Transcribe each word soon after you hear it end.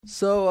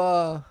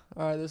All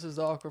right, this is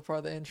the awkward part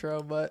of the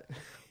intro, but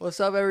what's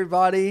up,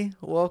 everybody?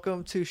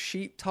 Welcome to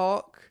Sheep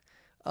Talk.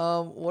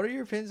 What are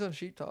your opinions on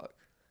Sheep Talk?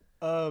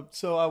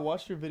 So I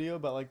watched your video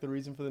about like the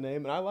reason for the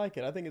name, and I like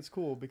it. I think it's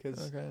cool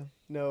because Okay.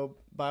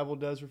 Bible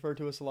does refer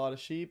to us a lot as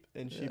sheep,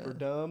 and sheep are Yeah.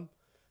 dumb.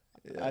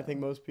 I Yeah.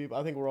 think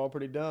I think we're all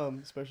pretty dumb,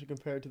 especially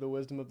compared to the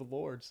wisdom of the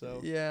Lord. So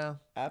Yeah.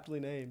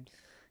 aptly named.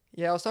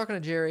 Yeah, I was talking to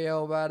Jerry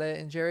L about it,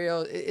 and Jerry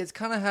L, it's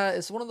kind of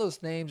it's one of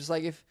those names. It's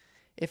like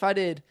if I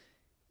did,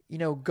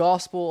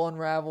 gospel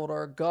unraveled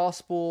or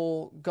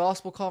gospel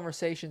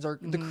conversations or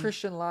the Hmm.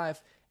 Christian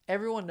life,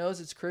 everyone knows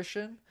it's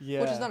Christian, which is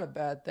Yeah, not a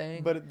bad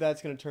thing. but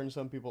that's gonna turn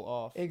some people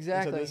off. And so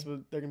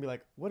Exactly. they're gonna be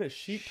like, "What is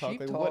sheep talk? Sheep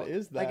Like, what talk,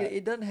 is like it, that?"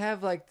 it doesn't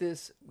have like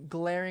this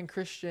glaring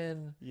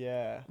Christian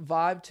Yeah,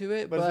 vibe to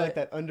it, but it's like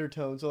but that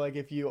undertone. So like,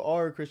 if you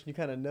are a Christian, you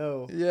kind of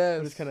know, but it's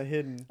yes, kind of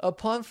hidden.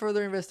 upon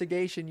further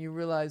investigation, you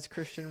realize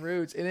Christian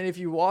roots, and then if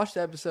you watch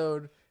the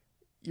episode,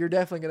 you're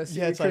definitely gonna see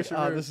Yeah, the it's like, Christian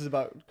ah, roots. this is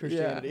about Yeah,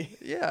 Christianity.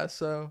 yeah.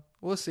 So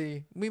we'll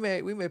see. We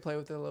may play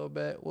with it a little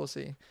bit. We'll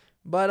see.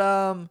 But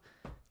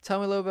tell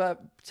me a little bit.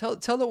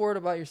 Tell the word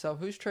about yourself.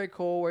 Who's Trey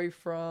Cole? Where you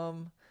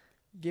from?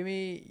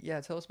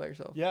 Tell us about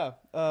yourself. Yeah.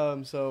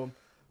 So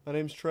my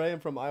name's Trey.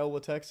 I'm from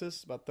Iola,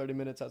 Texas, about 30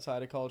 minutes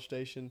outside of College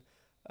Station.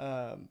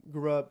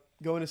 Grew up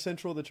going to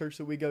Central, the church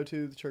that we go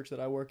to, the church that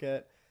I work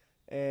at,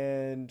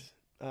 and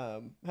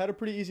had a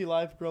pretty easy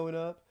life growing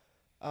up.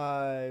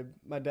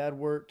 My dad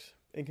worked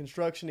in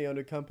construction. He owned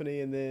a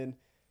company, and then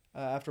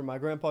after my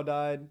grandpa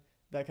died,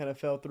 that kind of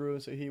fell through,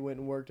 and so he went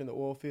and worked in the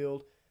oil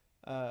field.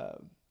 Uh,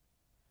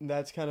 and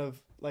that's kind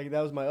of like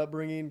that was my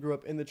upbringing. Grew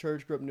up in the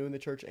church, grew up knowing the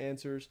church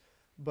answers,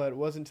 but it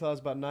wasn't until I was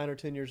about 9 or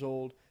 10 years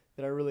old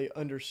that I really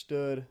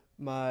understood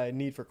my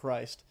need for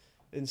Christ.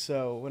 And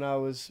so when I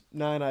was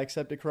 9, I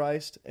accepted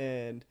Christ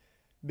and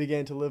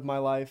began to live my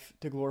life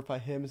to glorify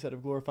Him instead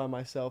of glorify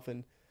myself,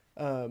 and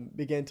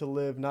began to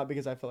live not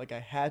because I felt like I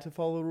had to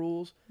follow the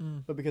rules,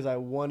 Mm. but because I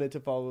wanted to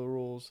follow the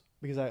rules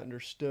because I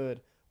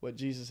understood what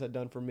Jesus had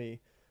done for me.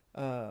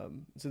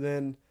 So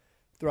then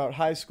throughout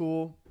high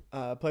school,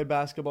 played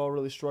basketball,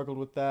 really struggled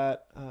with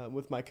that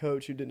with my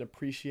coach who didn't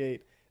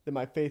appreciate that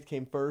my faith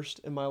came first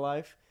in my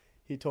life.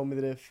 He told me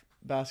that if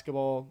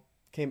basketball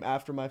came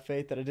after my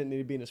faith, that I didn't need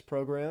to be in his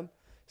program.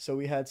 So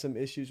we had some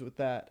issues with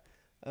that.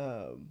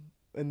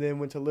 And then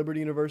went to Liberty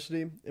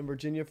University in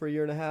Virginia for a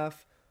year and a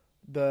half.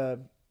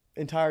 The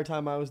entire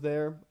time I was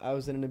there, I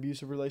was in an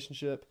abusive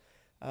relationship.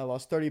 I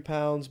lost 30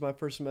 pounds my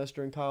first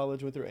semester in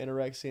college, went through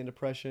anorexia and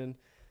depression.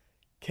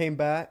 Came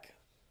back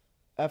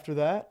after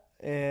that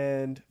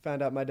and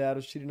found out my dad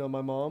was cheating on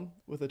my mom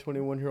with a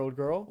 21-year-old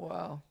girl.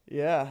 Wow.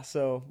 Yeah,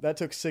 so that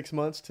took 6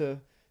 months to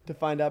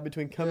find out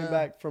between coming Yeah.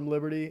 back from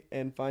Liberty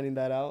and finding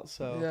that out.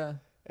 So, Yeah.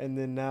 and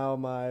then now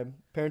my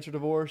parents are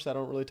divorced. I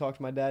don't really talk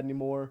to my dad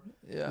anymore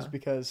Yeah. just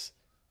because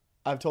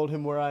I've told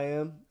him where I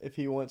am if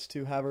he wants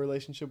to have a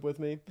relationship with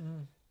me,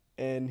 Mm.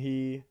 and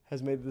he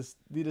has made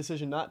the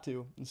decision not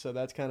to. And so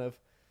that's kind of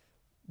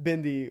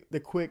been the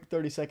quick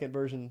 30-second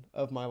version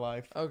of my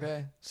life.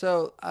 Okay.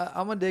 So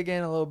I'm gonna dig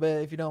in a little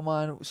bit if you don't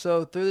mind.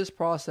 So through this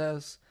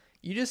process,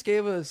 you just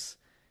gave us.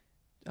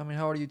 I mean,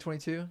 how old are you?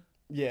 22.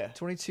 Yeah.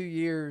 22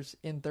 years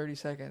in 30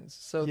 seconds.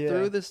 So Yeah.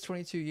 through this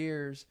 22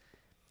 years,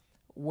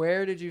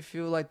 where did you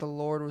feel like the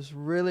Lord was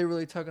really,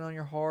 really tugging on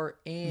your heart?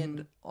 And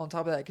Mhm. on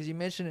top of that, because you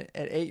mentioned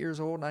at 8 years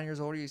old, 9 years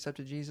old, you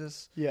accepted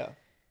Jesus. Yeah.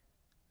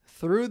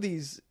 Through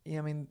these,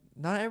 I mean,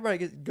 not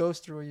everybody goes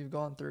through what you've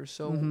gone through.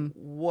 So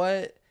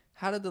Mhm.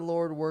 how did the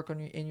Lord work on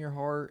you in your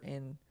heart?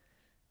 And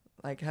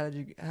like,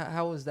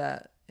 how was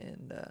that?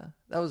 And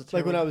that was a Like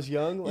when terrible. I was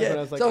young, like Yeah. when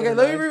I was like So okay, over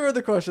let me 9. reword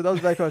the question. That was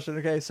a bad question.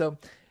 Okay,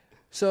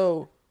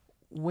 so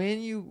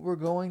when you were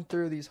going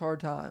through these hard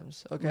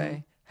times,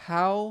 okay,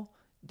 how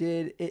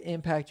did it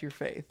impact your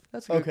faith?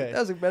 That's a good, Okay.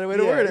 That's a better way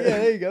to Yeah, word it. yeah,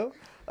 there you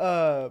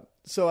go.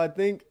 So I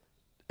think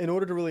in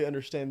order to really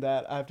understand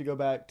that, I have to go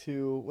back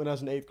to when I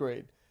was in 8th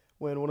grade,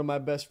 when one of my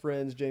best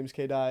friends, James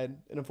K, died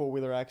in a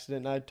four-wheeler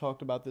accident, and I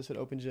talked about this at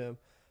Open Gym.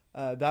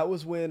 That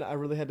was when I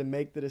really had to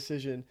make the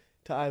decision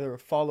to either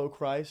follow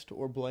Christ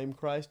or blame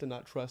Christ and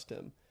not trust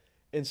Him.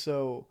 And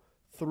so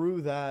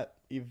through that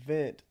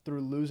event,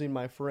 through losing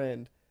my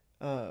friend,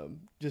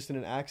 just in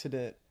an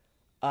accident,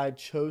 I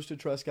chose to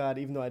trust God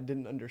even though I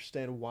didn't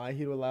understand why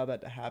He would allow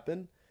that to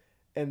happen.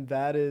 And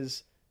that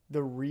is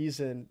the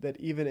reason that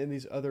even in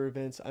these other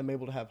events, I'm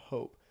able to have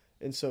hope.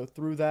 And so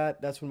through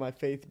that, that's when my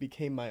faith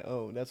became my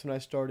own. That's when I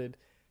started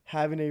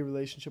having a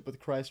relationship with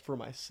Christ for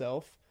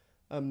myself,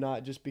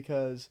 not just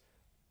because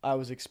I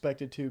was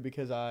expected to,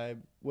 because I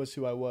was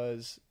who I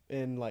was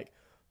in like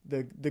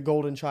the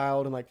golden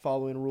child and like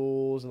following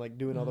rules and like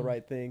doing all the Mhm.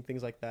 right thing,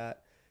 things like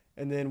that.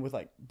 And then with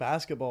like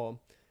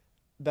basketball,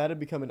 that had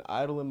become an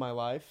idol in my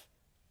life,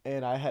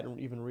 and I hadn't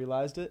even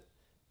realized it.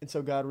 And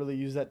so God really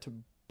used that to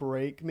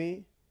break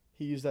me.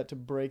 He used that to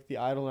break the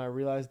idol, and I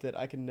realized that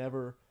I could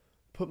never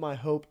put my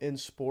hope in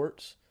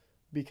sports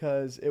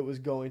because it was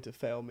going to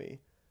fail me.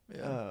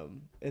 Yeah.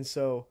 And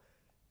so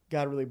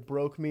God really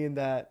broke me in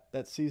that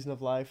season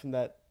of life and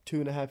that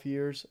 2.5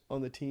 years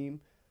on the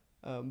team.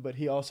 But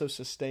He also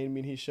sustained me,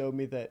 and He showed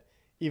me that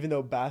even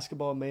though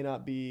basketball may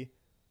not be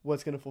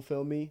what's going to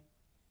fulfill me,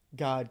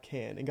 God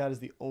can, and God is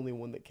the only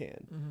one that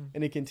can. Mm-hmm.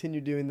 And he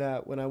continued doing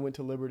that when I went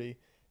to Liberty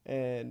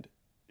and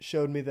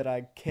showed me that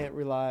I can't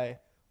rely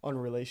on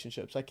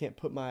relationships. I can't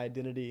put my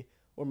identity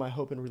or my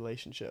hope in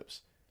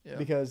relationships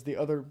because the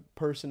other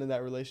person in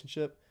that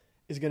relationship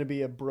is going to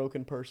be a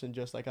broken person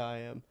just like I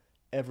am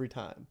every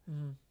time.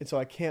 Mm-hmm. And so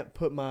I can't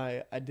put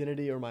my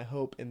identity or my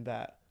hope in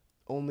that,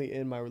 only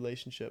in my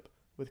relationship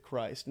with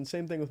Christ. And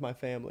same thing with my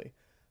family.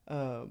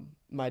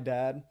 My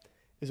dad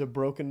is a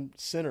broken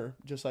sinner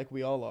just like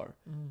we all are.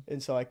 Mm-hmm.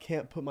 And so I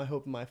can't put my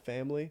hope in my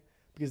family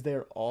because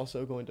they're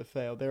also going to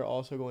fail. They're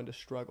also going to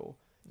struggle.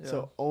 Yeah.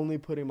 So only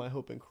putting my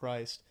hope in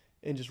Christ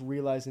and just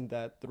realizing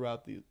that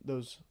throughout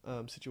those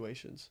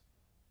situations.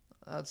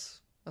 That's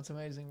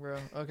amazing, bro.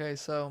 Okay,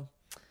 so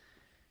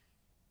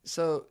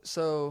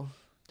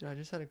dude, I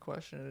just had a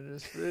question.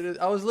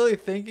 I was literally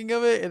thinking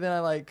of it, and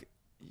then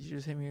you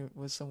just hit me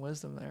with some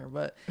wisdom there.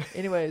 But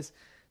anyways,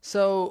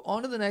 so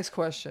on to the next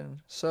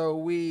question.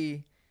 So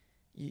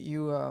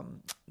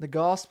the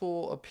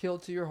gospel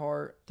appealed to your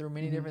heart through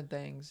many mm-hmm. different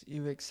things.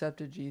 You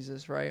accepted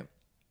Jesus, right?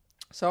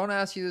 So I want to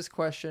ask you this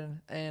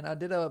question, and I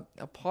did a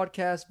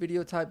podcast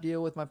video type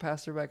deal with my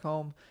pastor back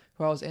home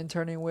who I was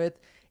interning with,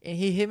 and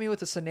he hit me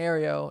with a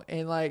scenario,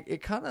 and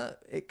it kind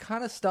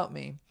of stumped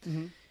me.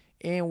 Mm-hmm.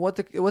 And what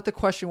the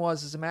question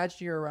was is,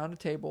 imagine you're around a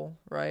table,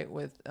 right,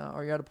 with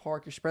or you're at a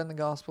park, you're spreading the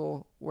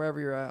gospel wherever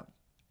you're at,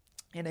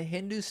 and a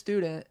Hindu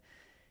student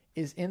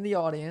is in the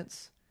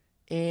audience,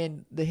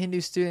 and the Hindu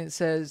student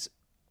says,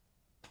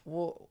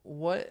 well,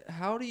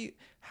 can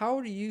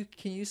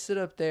you sit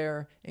up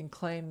there and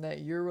claim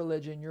that your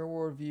religion, your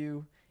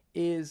worldview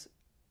is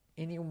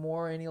any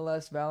more, any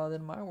less valid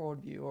than my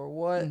worldview, or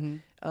what?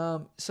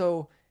 Mm-hmm.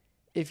 So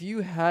if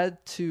you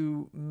had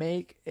to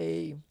make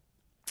a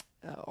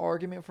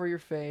argument for your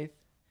faith,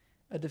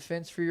 a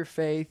defense for your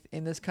faith,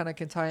 and this kind of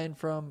can tie in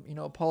from,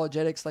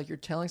 apologetics, like you're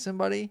telling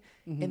somebody,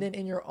 mm-hmm. and then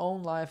in your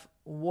own life,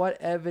 what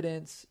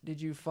evidence did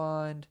you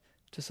find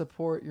to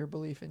support your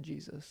belief in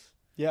Jesus?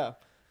 Yeah.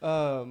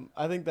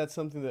 I think that's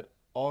something that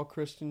all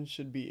Christians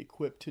should be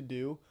equipped to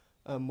do.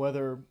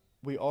 Whether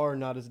we are or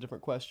not is a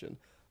different question.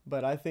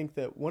 But I think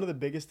that one of the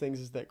biggest things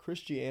is that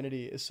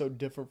Christianity is so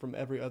different from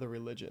every other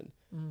religion.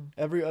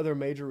 Every other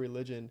major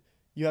religion,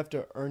 you have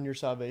to earn your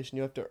salvation.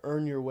 You have to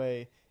earn your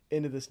way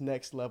into this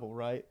next level,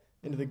 right?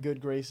 Into the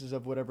good graces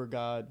of whatever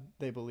God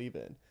they believe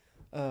in.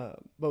 But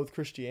with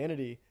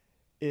Christianity,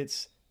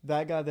 it's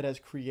that God that has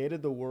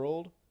created the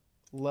world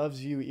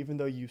loves you even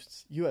though you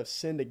have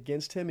sinned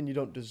against him and you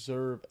don't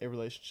deserve a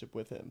relationship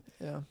with him.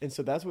 Yeah. And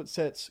so that's what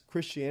sets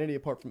Christianity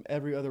apart from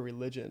every other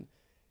religion,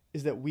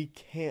 is that we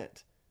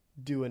can't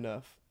do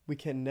enough. We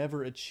can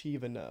never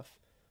achieve enough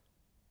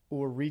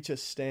or reach a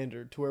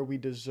standard to where we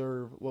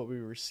deserve what we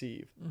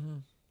receive. Mm-hmm.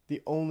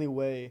 The only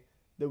way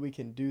that we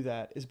can do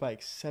that is by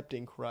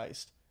accepting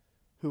Christ,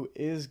 who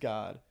is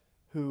God,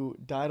 who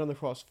died on the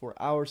cross for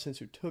our sins,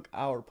 who took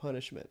our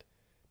punishment.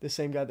 The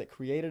same God that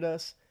created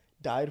us,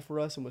 died for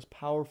us, and was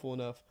powerful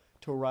enough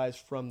to rise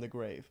from the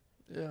grave.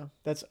 Yeah.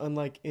 That's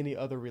unlike any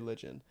other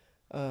religion.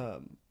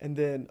 And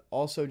then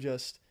also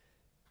just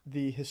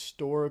the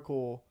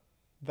historical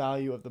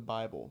value of the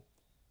Bible.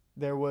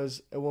 There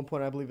was, at one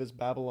point, I believe it's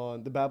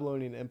Babylon, the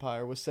Babylonian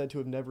Empire was said to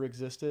have never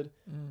existed,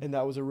 and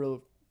that was a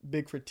real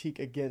big critique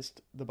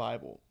against the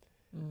Bible.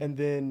 And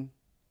then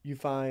you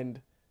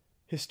find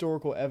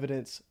historical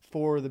evidence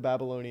for the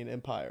Babylonian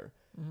Empire.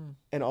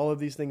 And all of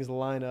these things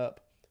line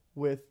up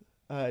with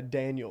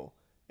Daniel,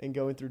 and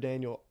going through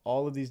Daniel,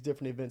 all of these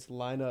different events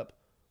line up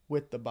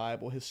with the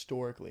Bible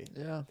historically.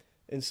 Yeah.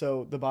 And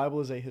so the Bible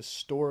is a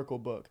historical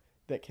book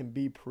that can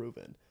be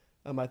proven.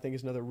 I think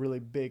is another really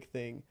big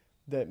thing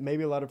that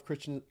maybe a lot of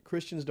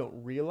Christians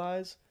don't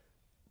realize,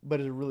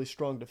 but is a really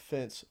strong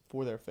defense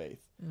for their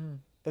faith. And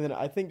then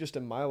I think just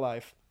in my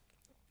life,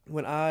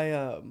 when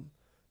I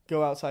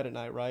go outside at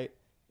night, right,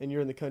 and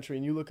you're in the country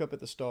and you look up at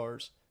the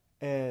stars,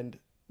 and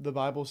the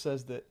Bible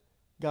says that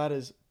God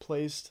has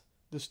placed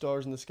the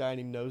stars in the sky and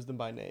he knows them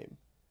by name,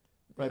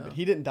 right? Yeah. But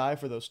he didn't die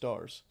for those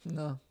stars.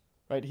 No.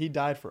 Right? He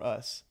died for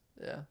us.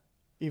 Yeah.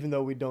 Even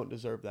though we don't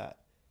deserve that.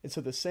 And so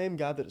the same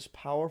God that is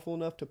powerful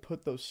enough to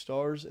put those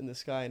stars in the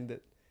sky and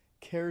that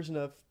cares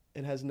enough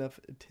and has enough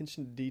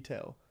attention to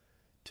detail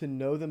to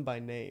know them by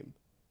name,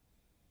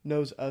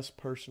 knows us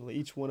personally,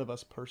 each one of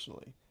us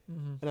personally.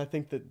 And I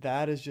think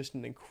that is just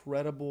an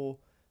incredible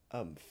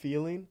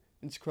feeling,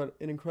 an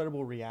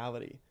incredible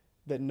reality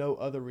that no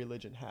other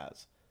religion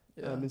has.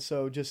 Yeah. And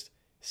so just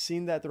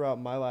seeing that throughout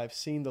my life,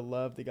 seeing the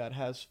love that God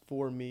has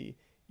for me,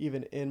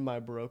 even in my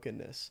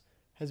brokenness,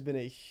 has been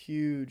a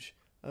huge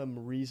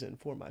reason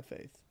for my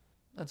faith.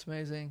 That's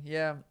amazing.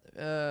 Yeah.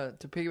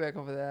 To piggyback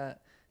off of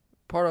that,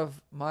 part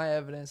of my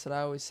evidence that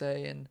I always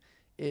say, and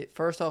it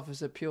first off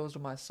is appeals to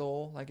my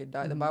soul, like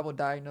the Bible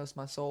diagnosed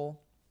my soul.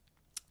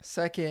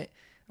 Second,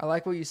 I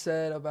like what you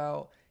said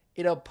about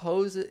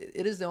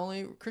Christianity is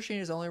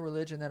the only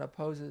religion that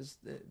opposes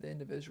the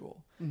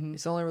individual.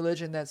 It's the only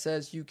religion that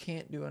says you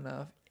can't do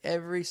enough.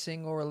 every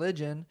single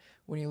religion,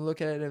 when you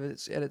look at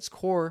it at its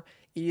core,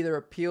 it either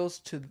appeals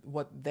to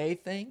what they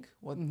think,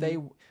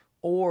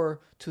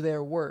 or to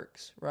their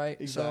works, right?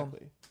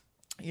 Exactly.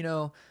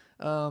 So,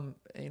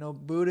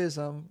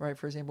 Buddhism, right,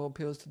 for example,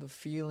 appeals to the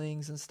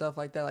feelings and stuff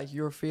like that, like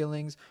your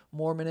feelings.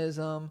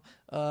 Mormonism,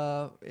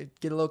 it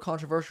get a little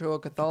controversial.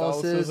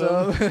 Catholicism.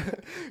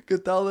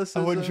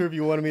 I wasn't sure if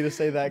you wanted me to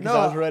say that because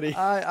I was ready.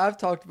 I've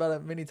talked about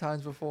it many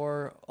times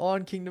before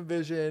on Kingdom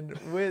Vision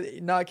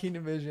with not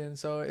Kingdom Vision,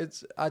 so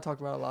I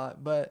talked about it a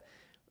lot. But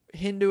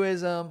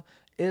Hinduism,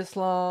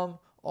 Islam,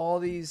 all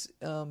these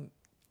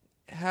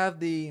have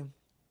the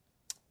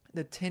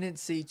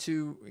tendency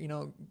to,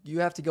 you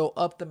have to go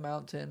up the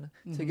mountain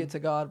to get to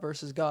God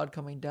versus God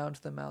coming down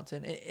to the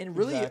mountain. And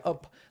really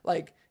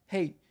like,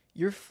 hey,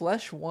 your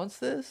flesh wants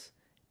this,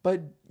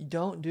 but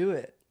don't do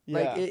it. Yeah.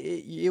 Like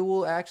it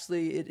will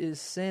actually, it is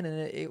sin, and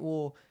it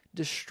will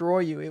destroy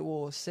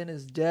you. Sin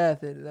is death.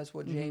 That's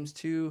what James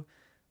 2,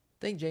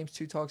 I think James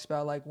 2 talks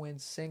about, like when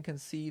sin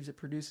conceives, it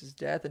produces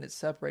death and it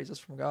separates us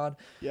from God.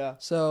 Yeah.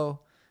 So,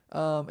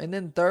 and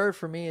then third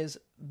for me is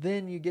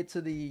then you get to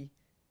the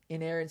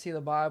inerrancy of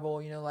the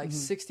Bible,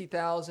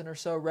 60,000 or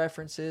so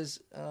references,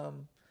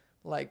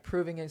 like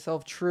proving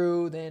itself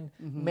true, then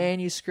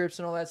manuscripts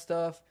and all that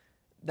stuff.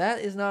 That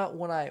is not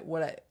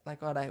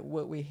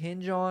what we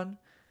hinge on.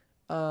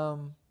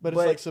 But it's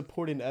like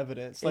supporting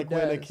evidence. Like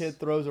when a kid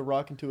throws a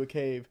rock into a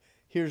cave,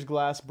 here's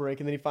glass break,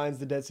 and then he finds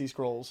the Dead Sea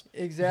Scrolls.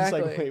 Exactly.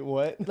 It's like, wait,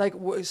 what? Like,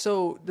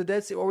 so the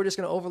Dead Sea, or we're just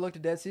going to overlook the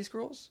Dead Sea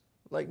Scrolls?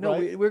 Like, no,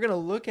 right? we're going to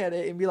look at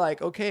it and be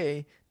like,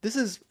 okay, this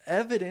is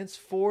evidence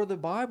for the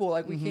Bible.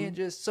 Like, we can't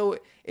just, so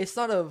it's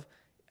not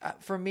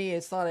for me,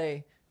 it's not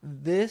a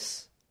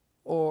this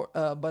or,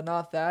 but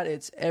not that.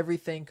 It's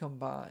everything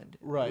combined.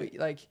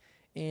 Right.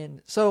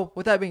 And so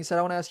with that being said,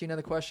 I want to ask you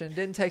another question.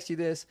 Didn't text you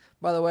this,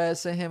 by the way. I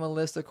sent him a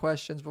list of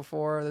questions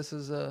before. This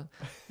is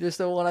just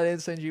the one I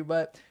didn't send you.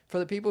 But for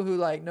the people who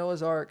like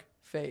Noah's Ark,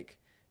 fake.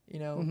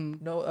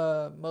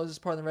 Moses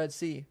part of the Red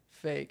Sea,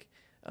 fake.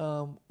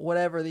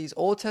 Whatever, these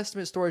Old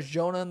Testament stories,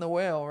 Jonah and the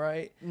whale,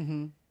 right?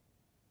 Mm-hmm.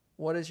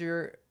 What is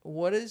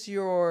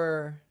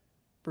your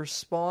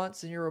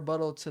response and your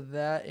rebuttal to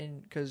that?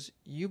 And because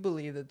you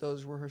believe that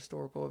those were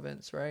historical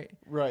events, right?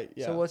 Right.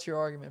 Yeah. So what's your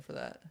argument for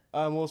that?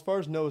 Well, as far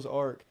as Noah's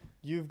Ark,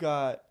 you've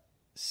got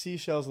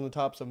seashells on the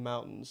tops of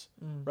mountains,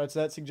 right?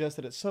 So that suggests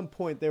that at some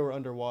point they were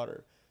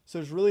underwater. So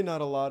there's really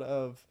not a lot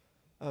of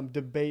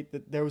debate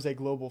that there was a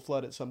global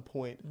flood at some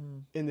point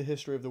in the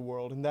history of the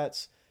world, and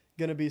that's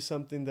going to be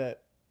something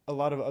that a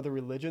lot of other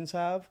religions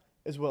have,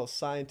 as well as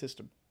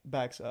scientists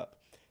backs up.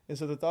 And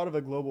so the thought of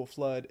a global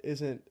flood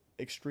isn't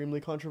extremely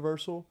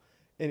controversial.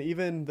 And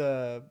even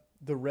the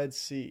Red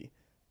Sea,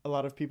 a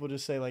lot of people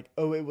just say like,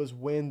 oh, it was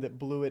wind that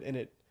blew it and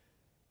it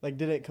like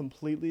didn't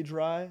completely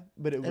dry,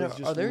 but it was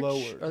just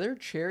lowered. Are there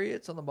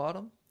chariots on the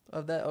bottom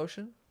of that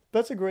ocean?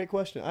 That's a great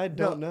question. I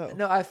don't know.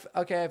 No,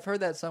 I've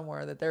heard that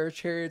somewhere, that there are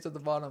chariots at the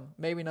bottom.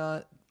 Maybe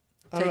not.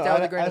 Take that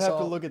with a grain of salt. I'd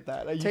have to look at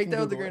that. Take that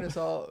with a grain of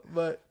salt,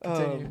 but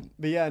continue.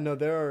 But yeah, no,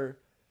 there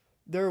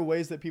are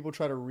ways that people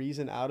try to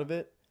reason out of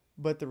it,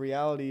 but the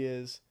reality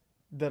is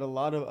that a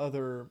lot of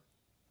other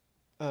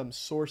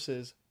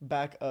sources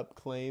back up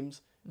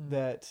claims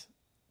that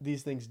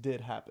these things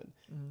did happen.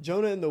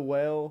 Jonah and the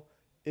whale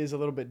is a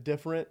little bit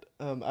different.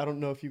 I don't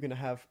know if you can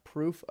have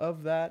proof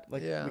of that.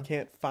 Like, we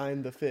can't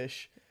find the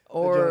fish that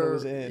Jonah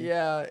was in.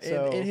 Yeah,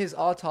 so, in his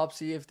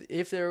autopsy,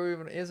 if there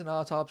even is an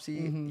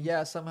autopsy,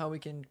 somehow we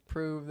can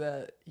prove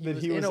that he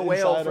was in a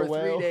whale for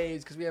 3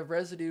 days because we have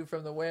residue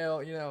from the whale,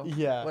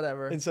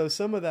 whatever. And so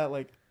some of that,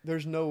 like,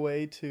 there's no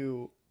way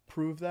to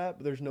prove that,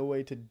 but there's no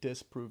way to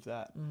disprove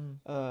that.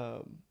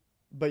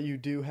 But you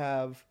do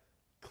have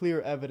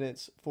clear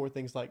evidence for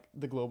things like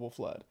the global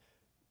flood,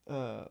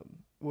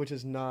 which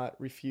is not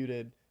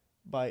refuted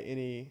by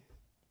any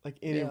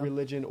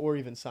religion or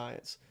even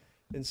science.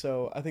 And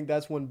so I think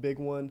that's one big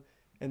one.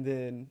 And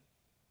then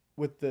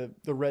with the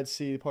Red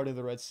Sea, part of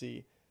the Red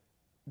Sea,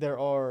 there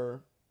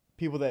are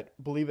people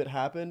that believe it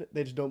happened.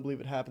 They just don't believe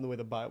it happened the way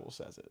the Bible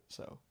says it.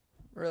 So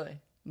really,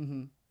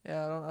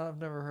 yeah, I've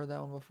never heard that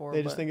one before.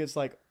 They just think it's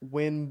like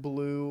wind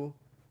blew,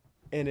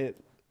 and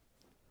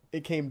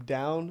it came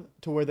down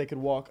to where they could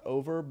walk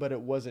over, but it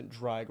wasn't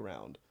dry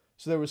ground.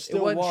 So there was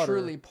still water. It wasn't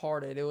truly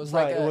parted. It was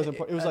right.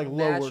 It was like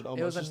lowered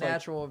almost. It was a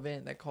natural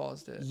event that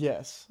caused it.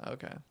 Yes.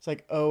 Okay. It's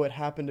like, oh, it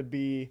happened to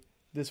be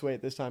this way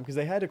at this time because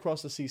they had to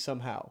cross the sea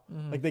somehow.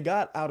 Like they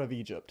got out of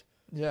Egypt.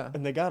 Yeah.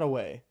 And they got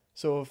away.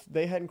 So if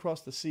they hadn't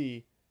crossed the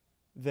sea,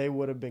 they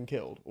would have been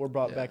killed or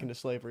brought back into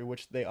slavery,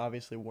 which they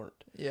obviously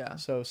weren't. Yeah.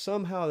 So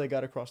somehow they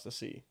got across the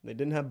sea. They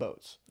didn't have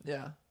boats.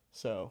 Yeah.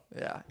 So.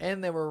 Yeah,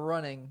 and they were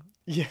running.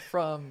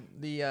 From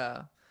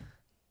the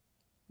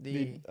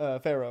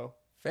Pharaoh.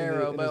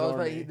 But I was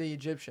like the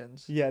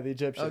Egyptians. Yeah, the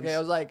Egyptians. Okay, I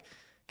was like,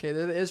 okay,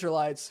 they're the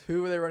Israelites.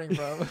 Who were they running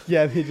from?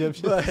 Yeah, the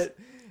Egyptians. But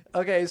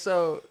okay,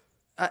 so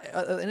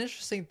an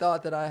interesting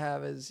thought that I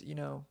have is,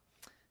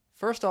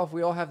 first off,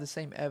 we all have the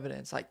same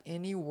evidence. Like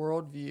any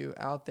worldview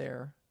out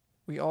there,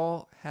 we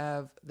all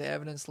have the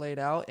evidence laid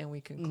out, and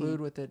we conclude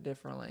with it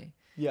differently.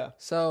 Yeah.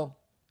 So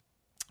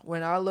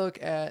when I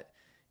look at,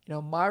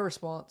 my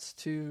response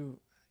to,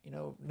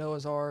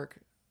 Noah's Ark,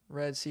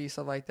 Red Sea,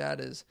 stuff like that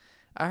is,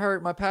 I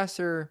heard my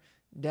pastor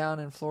down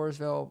in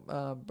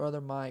Floresville,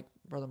 Brother Mike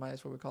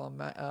is what we call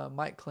him,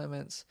 Mike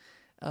Clements,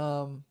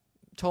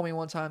 told me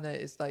one time that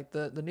it's like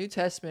the New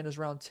Testament is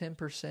around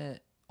 10%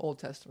 Old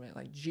Testament,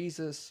 like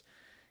Jesus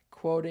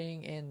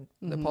quoting and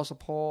the Apostle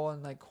Paul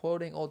and like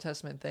quoting Old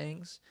Testament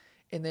things,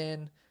 and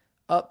then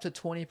up to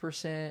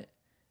 20%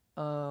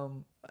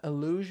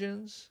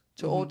 allusions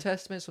to Old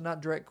Testament, so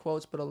not direct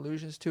quotes but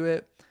allusions to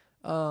it.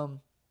 And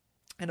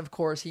of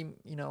course he,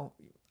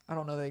 I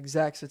don't know the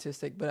exact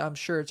statistic, but I'm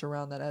sure it's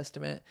around that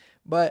estimate.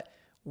 But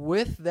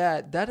with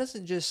that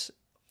doesn't just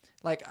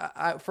like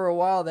I for a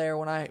while there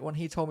when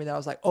he told me that, I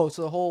was like, oh,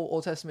 so the whole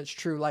Old Testament's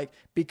true. Like,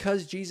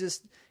 because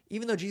Jesus,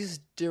 even though Jesus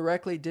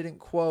directly didn't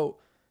quote,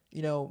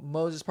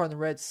 Moses part of the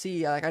Red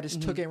Sea, like I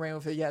just took it and ran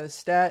with it. Yeah, the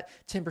stat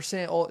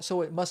 10%,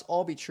 so it must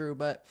all be true.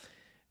 But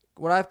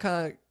what I've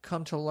kind of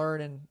come to learn,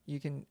 and you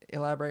can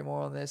elaborate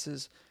more on this,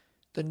 is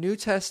the New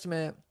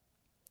Testament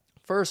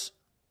first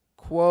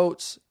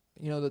quotes,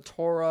 the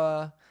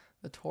Torah.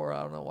 I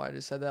don't know why I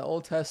just said that,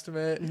 Old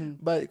Testament,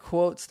 but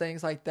quotes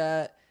things like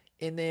that,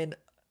 and then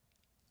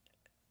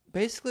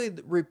basically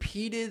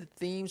repeated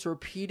themes,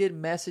 repeated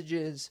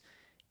messages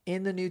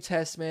in the New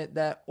Testament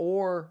that,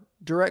 or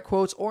direct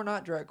quotes or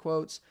not direct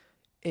quotes,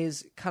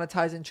 is kind of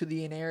ties into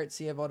the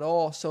inerrancy of it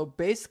all. So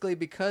basically,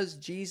 because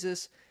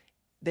Jesus,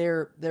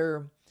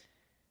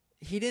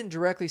 he didn't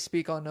directly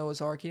speak on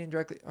Noah's Ark. Did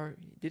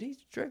he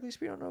directly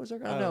speak on Noah's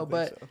Ark? I don't know,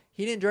 but so.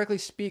 He didn't directly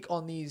speak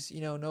on these,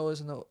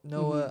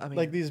 Noah. I mean,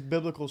 like these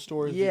biblical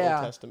stories of the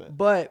Old Testament.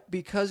 But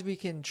because we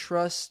can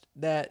trust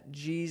that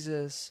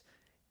Jesus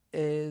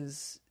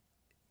is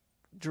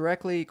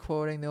directly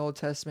quoting the Old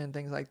Testament,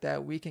 things like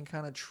that, we can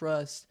kind of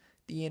trust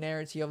the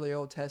inerrancy of the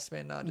Old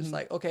Testament, not just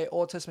like, okay,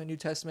 Old Testament, New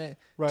Testament,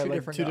 right?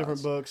 Two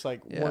different books.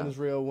 Like one is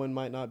real, one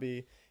might not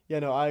be. Yeah,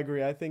 no, I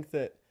agree. I think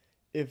that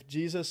if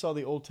Jesus saw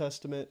the Old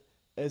Testament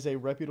as a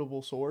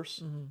reputable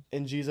source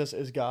and Jesus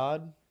is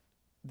God,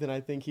 then I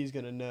think he's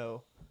going to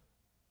know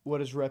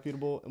what is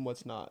reputable and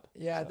what's not.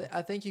 Yeah, so.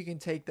 I think you can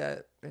take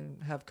that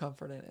and have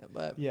comfort in it.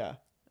 But yeah.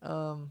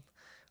 All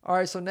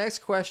right, so next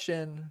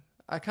question.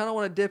 I kind of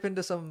want to dip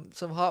into some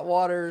hot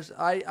waters.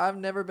 I've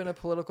never been a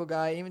political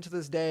guy, even to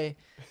this day.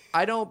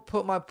 I don't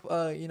put my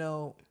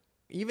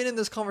even in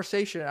this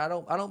conversation, I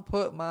don't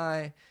put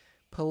my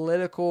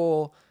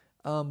political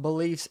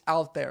beliefs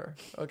out there,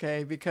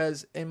 okay?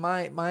 Because in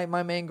my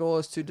main goal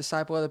is to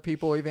disciple other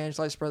people,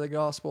 evangelize, spread the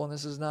gospel, and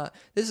this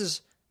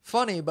is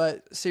funny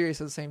but serious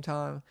at the same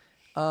time.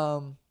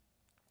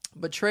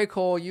 But Trey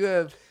Cole,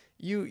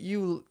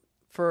 you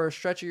for a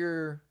stretch of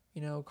your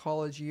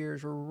college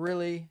years were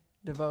really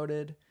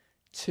devoted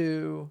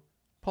to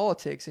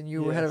politics, and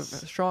you had a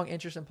strong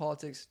interest in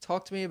politics.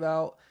 Talk to me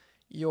about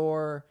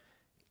your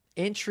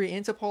entry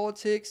into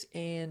politics,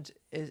 and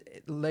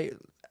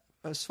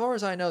as far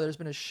as I know, there's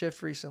been a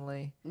shift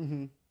recently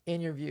in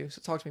your view. So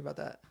talk to me about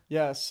that.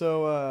 Yeah.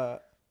 So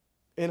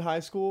in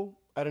high school,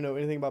 I didn't know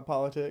anything about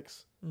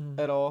politics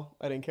at all.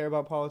 I didn't care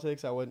about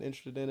politics. I wasn't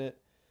interested in it.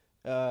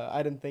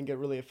 I didn't think it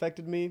really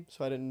affected me,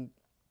 so I didn't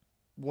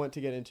want to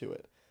get into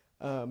it.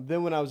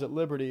 Then when I was at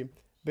Liberty,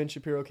 Ben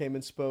Shapiro came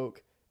and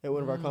spoke at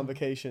one of our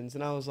convocations,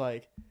 and I was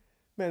like,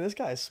 man, this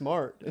guy is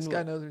smart. This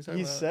guy knows what he's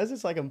talking about. He says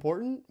it's like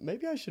important.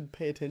 Maybe I should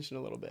pay attention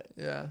a little bit.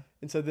 Yeah.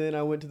 And so then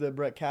I went to the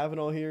Brett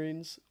Kavanaugh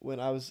hearings when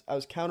I was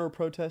counter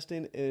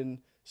protesting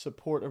in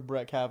support of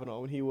Brett Kavanaugh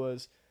when he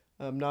was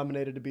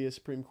nominated to be a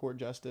Supreme Court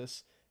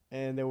justice,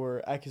 and there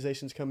were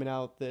accusations coming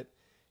out that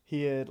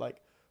he had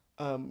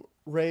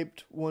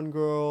raped one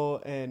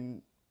girl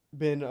and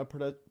been a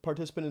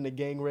participant in a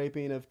gang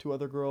raping of two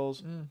other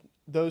girls.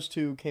 Those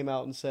two came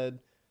out and said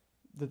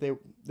that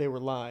they were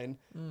lying.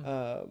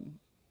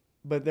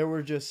 But it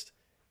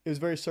was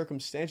very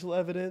circumstantial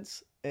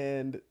evidence,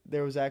 and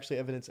there was actually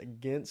evidence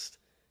against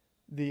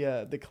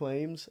the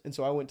claims. And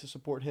so I went to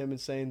support him in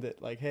saying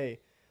that, like, hey,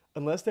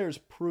 unless there's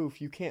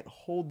proof, you can't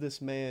hold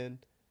this man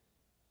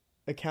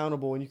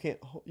accountable, and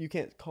you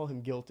can't call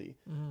him guilty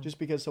just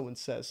because someone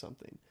says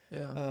something.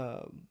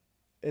 Yeah.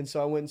 And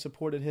so I went and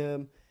supported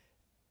him,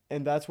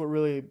 and that's what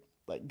really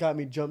got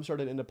me jump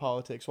started into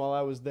politics. While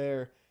I was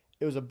there,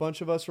 it was a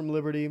bunch of us from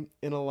Liberty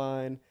in a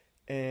line,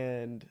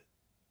 and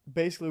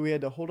basically we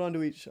had to hold on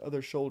to each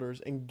other's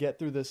shoulders and get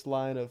through this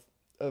line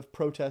of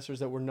protesters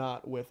that were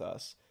not with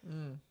us.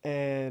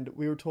 And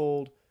we were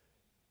told,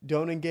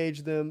 don't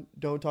engage them,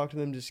 don't talk to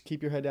them, just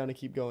keep your head down and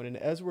keep going. And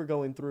as we're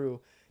going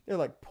through,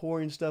 they're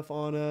pouring stuff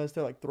on us,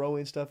 they're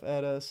throwing stuff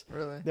at us.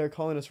 Really? They're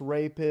calling us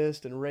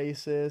rapists and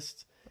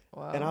racists.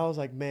 Wow. And I was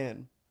like,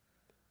 man,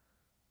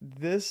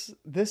 this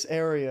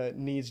area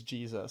needs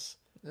Jesus.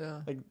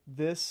 Yeah.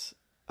 This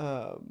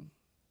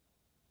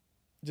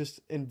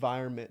just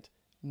environment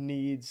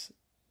needs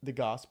the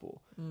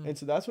gospel. And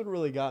so that's what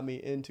really got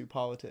me into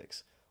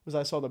politics, was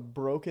I saw the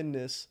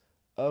brokenness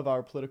of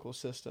our political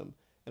system,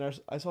 and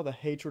I saw the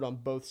hatred on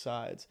both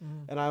sides,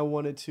 and I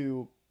wanted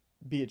to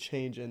be a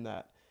change in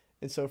that.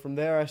 And so from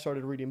there, I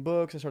started reading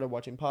books, I started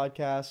watching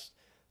podcasts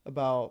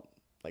about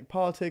like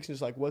politics and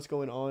just like what's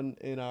going on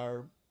in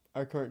our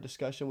current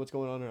discussion, what's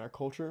going on in our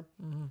culture.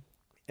 Mm-hmm.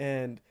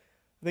 And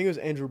I think it was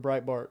Andrew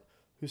Breitbart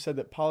who said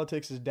that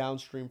politics is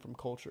downstream from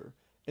culture.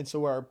 And so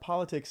where our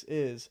politics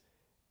is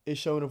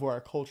showing of where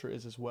our culture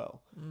is as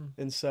well.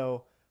 And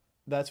so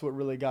that's what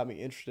really got me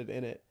interested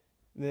in it.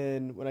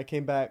 Then when I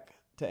came back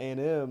to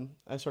A&M,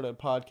 I started a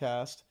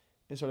podcast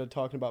and started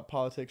talking about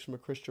politics from a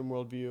Christian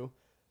worldview.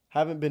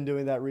 Haven't been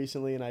doing that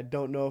recently, and I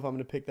don't know if I'm going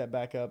to pick that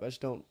back up. I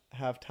just don't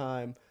have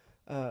time.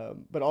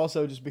 But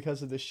also just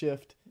because of the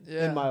shift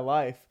in my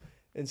life.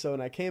 And so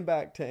when I came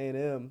back to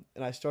A&M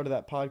and I started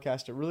that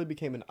podcast, it really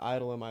became an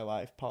idol in my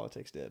life.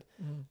 Politics did.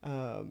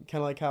 Kind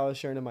of like how I was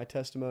sharing in my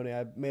testimony.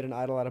 I made an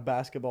idol out of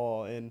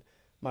basketball and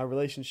my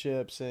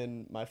relationships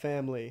and my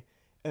family.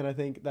 And I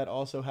think that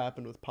also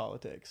happened with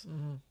politics.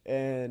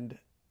 And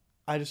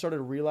I just started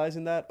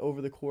realizing that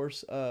over the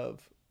course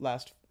of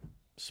last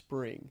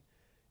spring.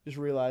 Just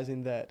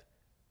realizing that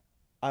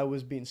I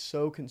was being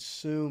so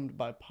consumed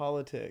by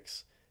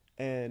politics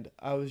and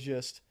I was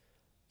just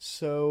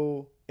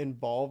so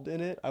involved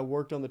in it. I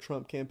worked on the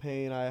Trump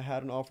campaign. I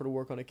had an offer to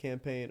work on a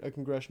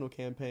congressional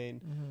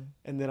campaign.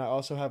 And then I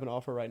also have an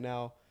offer right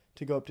now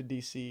to go up to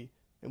DC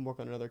and work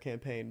on another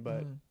campaign,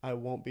 but I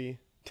won't be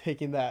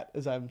taking that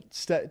as I'm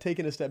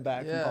taking a step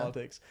back from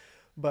politics.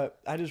 But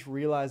I just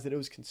realized that it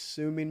was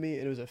consuming me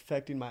and it was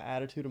affecting my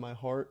attitude and my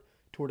heart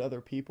toward other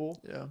people.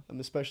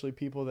 Especially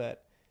people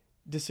that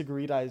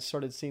disagreed. I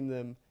started seeing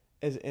them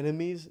as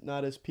enemies,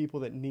 not as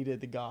people that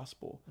needed the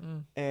gospel.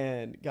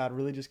 And God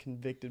really just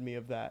convicted me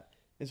of that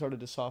and started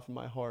to soften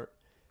my heart.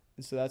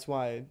 And so that's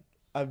why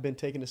I've been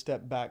taking a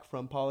step back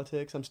from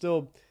politics. I'm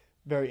still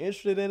very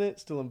interested in it,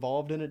 still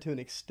involved in it to an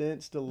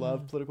extent, still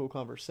love political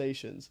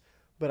conversations,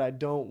 but I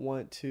don't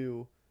want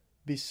to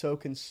be so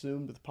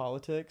consumed with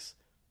politics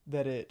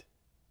that it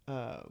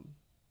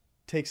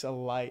takes the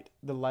light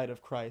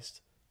of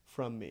Christ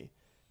from me.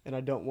 And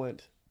I don't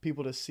want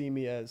people to see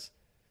me as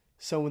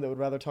someone that would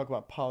rather talk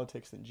about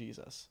politics than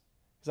Jesus,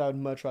 because I would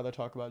much rather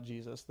talk about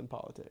Jesus than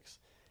politics.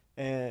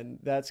 And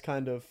that's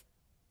kind of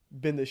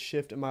been the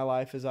shift in my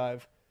life as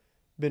I've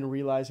been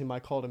realizing my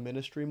call to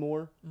ministry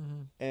more.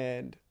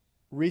 And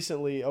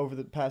recently, over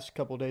the past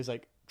couple of days,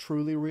 like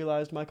truly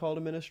realized my call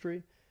to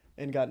ministry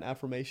and got an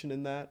affirmation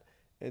in that.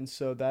 And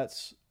so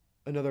that's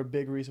another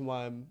big reason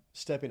why I'm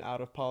stepping out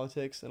of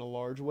politics in a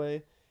large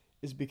way,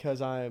 is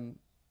because I'm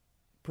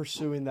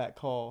pursuing that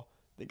call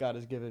that God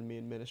has given me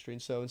in ministry.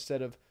 And so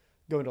instead of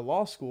going to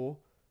law school,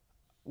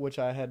 which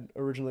I had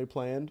originally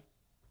planned,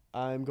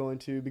 I'm going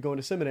to be going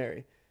to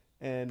seminary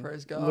and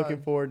Praise God.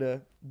 Looking forward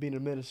to being a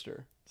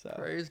minister. So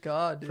Praise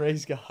God, dude.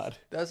 Praise God.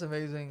 That's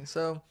amazing.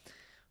 So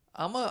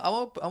I'm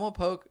gonna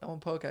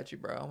poke at you,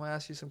 bro. I'm gonna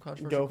ask you some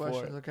controversial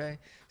questions, okay?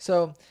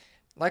 So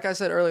like I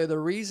said earlier, the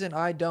reason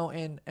I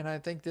don't, and I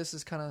think this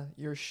is kind of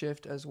your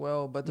shift as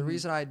well, but the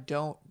reason I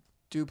don't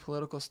do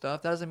political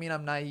stuff, that doesn't mean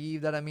I'm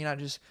naive. That doesn't mean I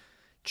just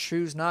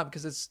choose not,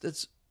 because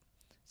it's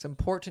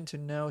important to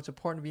know. It's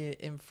important to be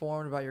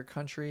informed about your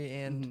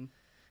country, and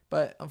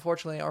but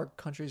unfortunately our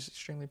country is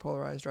extremely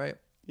polarized, right?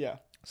 Yeah.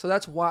 So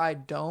that's why I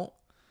don't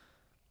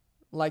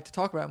like to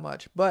talk about it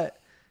much. But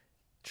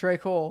Trey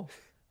Cole,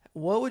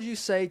 what would you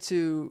say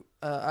to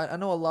I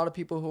know a lot of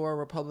people who are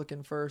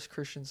Republican first,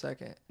 Christian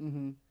second.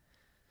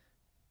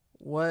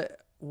 What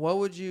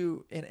would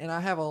you, and I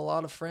have a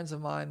lot of friends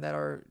of mine that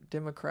are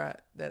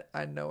Democrat that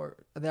I know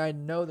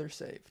they're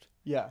saved.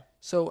 Yeah.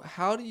 So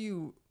how do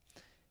you,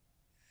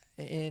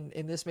 and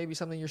this may be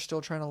something you're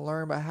still trying to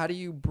learn, but how do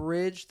you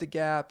bridge the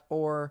gap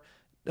or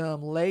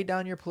lay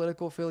down your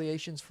political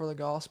affiliations for the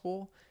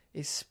gospel,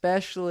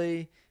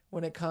 especially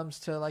when it comes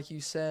to, like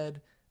you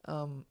said,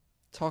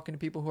 talking to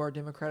people who are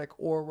Democratic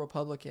or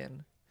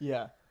Republican?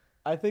 Yeah.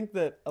 I think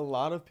that a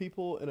lot of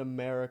people in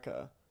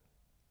America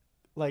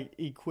like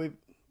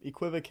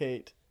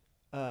equivocate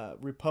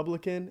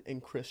Republican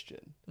and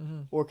Christian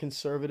or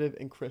conservative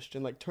and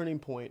Christian. Like Turning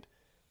Point,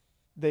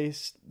 they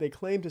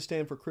claim to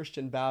stand for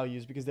Christian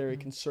values because they're a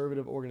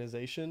conservative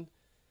organization.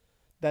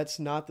 That's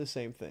not the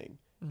same thing.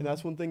 And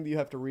that's one thing that you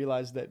have to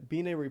realize, that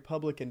being a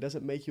Republican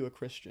doesn't make you a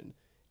Christian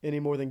any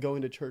more than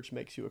going to church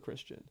makes you a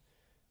Christian.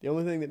 The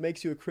only thing that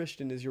makes you a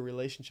Christian is your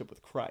relationship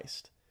with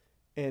Christ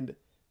and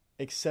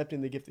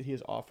accepting the gift that he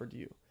has offered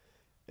you.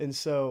 And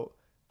so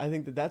I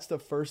think that that's the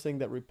first thing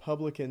that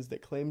Republicans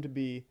that claim to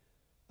be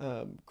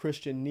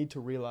Christian need to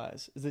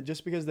realize, is that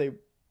just because they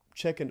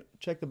check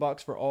the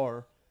box for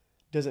R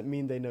doesn't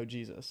mean they know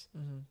Jesus.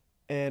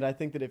 And I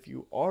think that if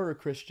you are a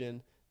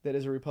Christian that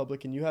is a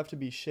Republican, you have to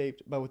be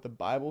shaped by what the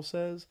Bible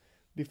says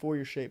before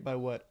you're shaped by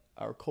what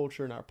our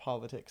culture and our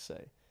politics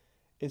say.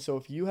 And so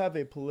if you have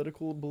a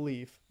political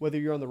belief, whether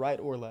you're on the right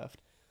or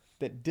left,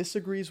 that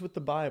disagrees with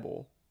the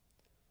Bible,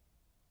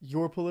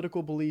 your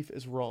political belief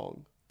is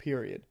wrong,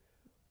 period.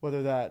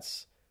 Whether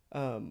that's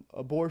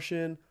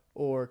abortion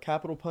or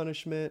capital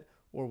punishment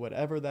or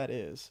whatever that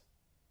is,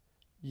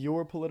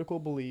 your political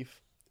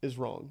belief is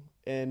wrong.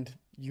 And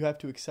you have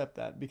to accept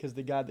that, because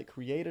the God that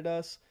created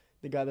us,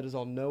 the God that is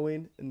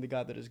all-knowing, and the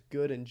God that is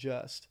good and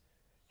just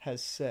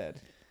has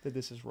said that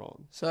this is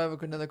wrong. So I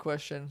have another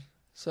question.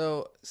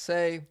 So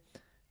say,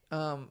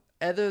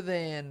 other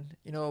than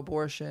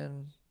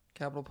abortion,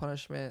 capital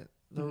punishment,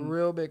 the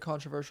real big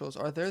controversials,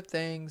 are there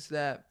things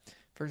that,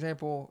 for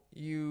example,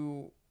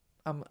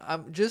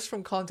 I'm just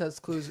from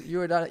context clues,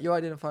 you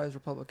identify as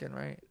Republican,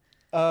 right?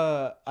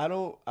 I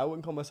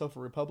wouldn't call myself a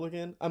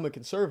Republican. I'm a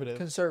conservative.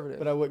 Conservative.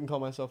 But I wouldn't call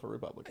myself a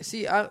Republican.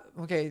 See,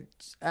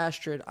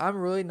 Astrid, I'm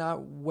really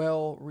not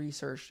well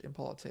researched in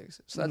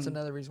politics, so that's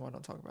another reason why I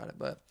don't talk about it.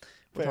 But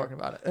we're talking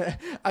about it.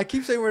 I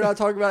keep saying we're not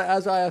talking about it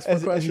as I ask more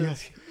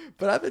questions,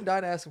 but I've been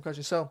dying to ask some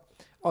questions. So,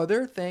 are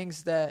there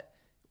things that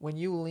when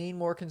you lean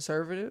more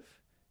conservative,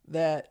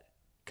 that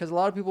because a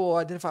lot of people will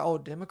identify,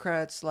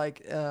 Democrats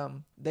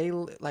they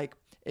like.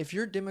 If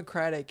you're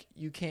Democratic,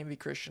 you can't be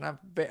Christian.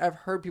 I've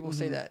heard people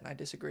say that, and I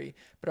disagree.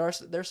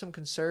 But there's some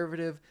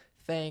conservative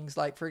things,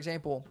 like for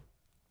example,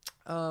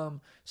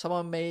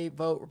 someone may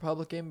vote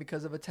Republican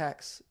because of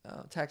tax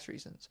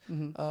reasons,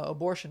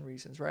 abortion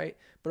reasons, right?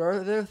 But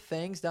are there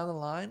things down the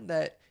line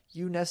that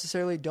you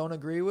necessarily don't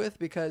agree with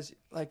because,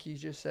 like you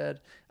just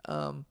said,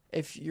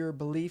 if your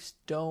beliefs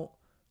don't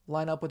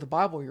line up with the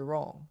Bible, you're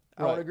wrong.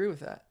 I would agree with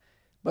that.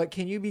 But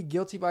can you be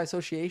guilty by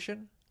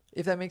association?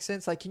 If that makes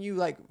sense, like, can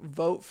you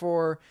vote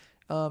for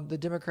the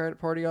Democratic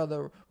Party or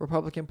the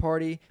Republican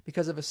Party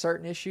because of a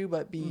certain issue,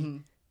 but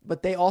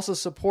but they also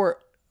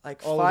support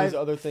all of these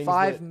other things,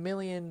 5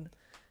 million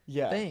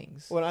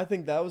things? Well, I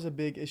think that was a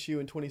big issue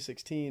in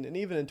 2016 and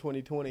even in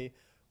 2020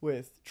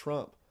 with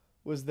Trump,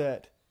 was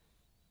that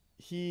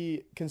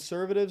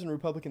conservatives and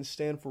Republicans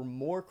stand for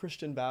more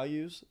Christian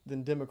values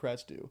than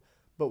Democrats do,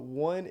 but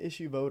one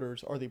issue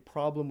voters are the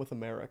problem with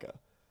America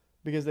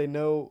because they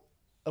know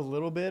a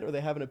little bit, or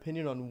they have an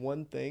opinion on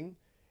one thing,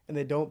 and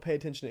they don't pay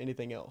attention to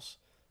anything else.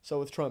 So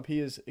with Trump, he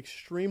is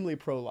extremely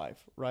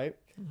pro-life, right?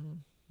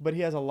 But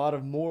he has a lot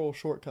of moral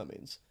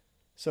shortcomings.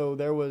 So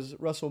there was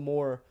Russell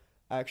Moore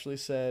actually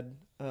said,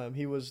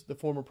 he was the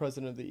former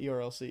president of the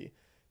ERLC,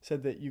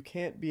 said that you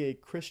can't be a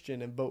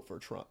Christian and vote for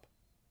Trump.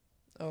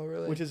 Oh,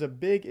 really? Which is a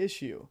big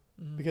issue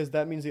because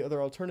that means the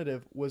other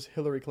alternative was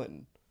Hillary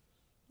Clinton,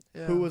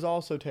 who was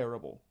also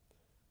terrible.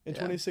 In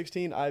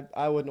 2016,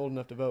 I wasn't old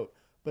enough to vote.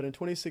 But in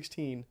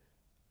 2016,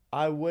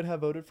 I would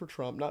have voted for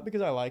Trump, not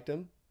because I liked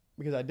him,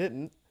 because I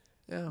didn't,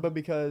 but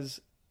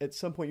because at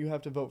some point you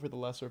have to vote for the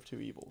lesser of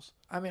two evils.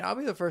 I mean, I'll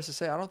be the first to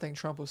say I don't think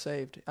Trump was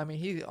saved. I mean,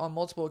 he on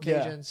multiple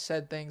occasions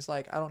said things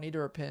like, "I don't need to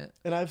repent,"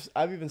 and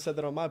I've even said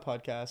that on my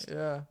podcast.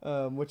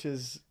 Which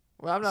is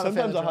I'm not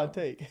sometimes a hot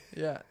take.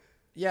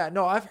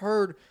 No, I've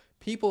heard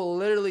people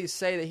literally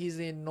say that he's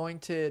the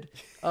anointed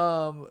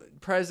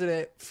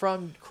president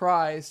from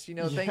Christ.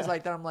 Things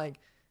like that. I'm like,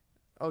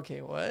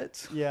 okay,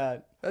 what?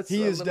 Yeah.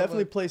 He is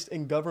definitely placed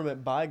in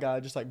government by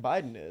God, just like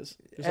Biden is.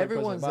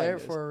 Everyone's there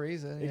for a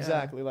reason.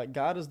 Exactly. Like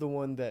God is the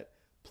one that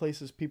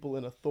places people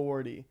in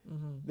authority.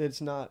 It's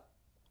not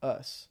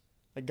us.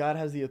 Like God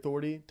has the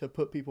authority to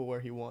put people where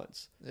he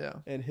wants. Yeah.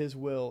 And his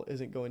will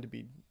isn't going to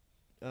be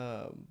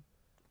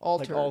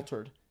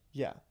altered.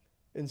 Yeah.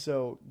 And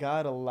so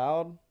God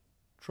allowed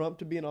Trump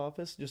to be in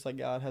office, just like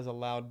God has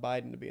allowed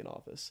Biden to be in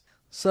office.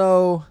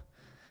 So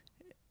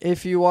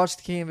if you watch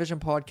the Key and Vision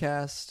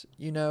podcast,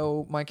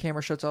 my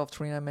camera shuts off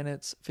 29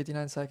 minutes,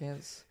 59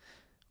 seconds,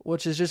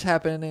 which has just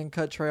happened and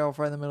cut Trey off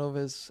right in the middle of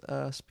his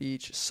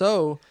speech.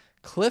 So,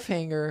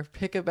 cliffhanger,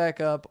 pick it back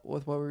up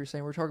with what we were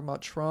saying. We're talking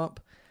about Trump,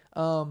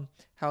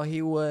 how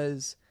he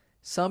was,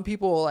 some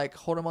people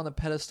hold him on the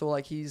pedestal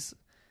like he's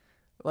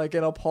like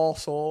an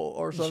apostle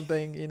or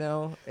something,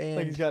 and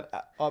like he's got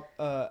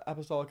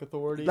apostolic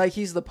authority. Like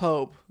he's the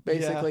Pope,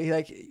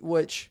 basically,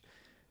 which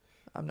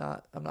I'm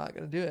not going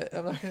to do it.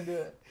 I'm not going to do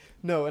it.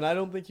 No, and I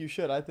don't think you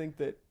should. I think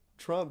that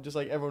Trump, just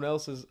like everyone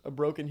else, is a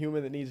broken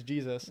human that needs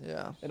Jesus.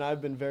 Yeah. And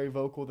I've been very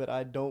vocal that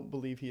I don't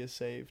believe he is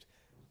saved.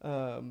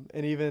 And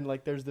even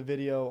there's the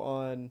video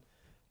on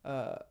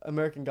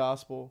American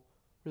Gospel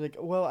where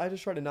well, I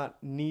just try to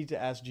not need to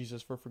ask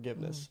Jesus for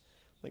forgiveness.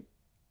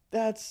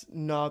 That's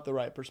not the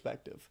right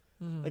perspective.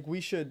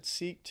 We should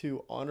seek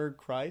to honor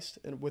Christ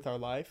and with our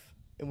life,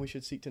 and we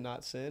should seek to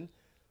not sin.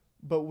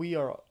 But we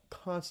are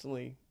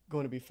constantly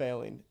going to be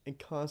failing and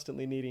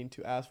constantly needing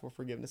to ask for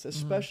forgiveness,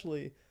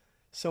 especially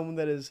someone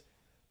that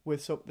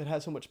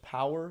has so much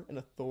power and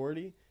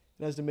authority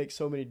and has to make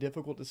so many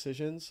difficult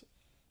decisions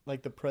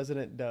like the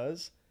president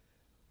does.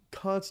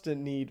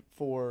 Constant need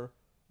for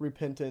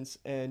repentance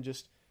and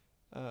just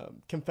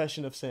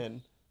confession of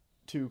sin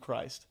to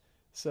Christ.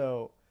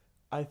 So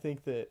I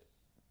think that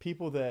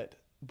people that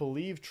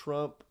believe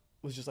Trump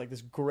was just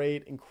this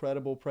great,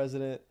 incredible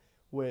president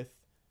with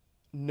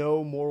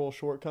no moral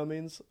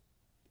shortcomings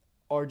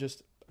are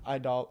just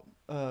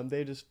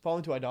they just fall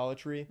into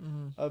idolatry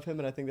of him,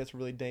 and I think that's a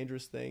really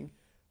dangerous thing.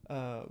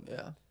 But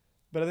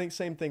I think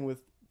same thing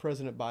with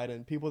President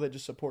Biden. People that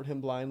just support him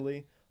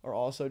blindly are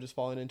also just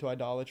falling into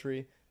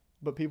idolatry.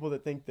 But people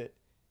that think that,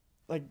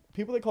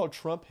 people that call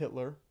Trump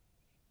Hitler,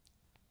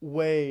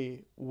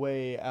 way,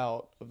 way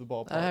out of the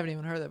ballpark. I haven't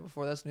even heard that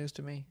before. That's news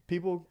to me.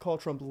 People call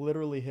Trump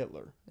literally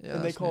Hitler. Yeah,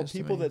 and they call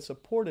people that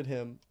supported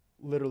him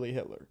literally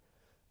Hitler.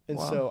 And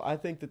so I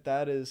think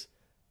that is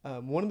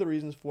One of the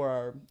reasons for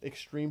our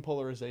extreme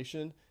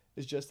polarization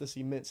is just this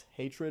immense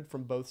hatred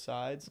from both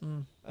sides.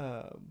 And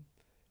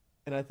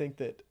I think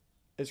that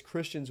as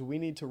Christians, we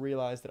need to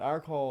realize that our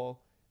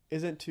call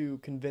isn't to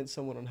convince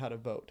someone on how to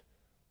vote.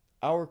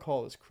 Our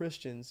call as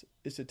Christians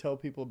is to tell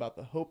people about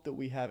the hope that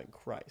we have in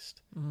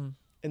Christ. And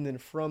then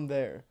from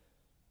there,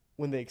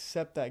 when they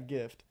accept that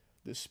gift,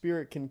 the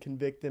Spirit can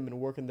convict them and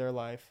work in their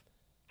life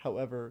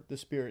however the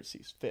Spirit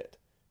sees fit.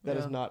 That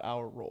is not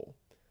our role.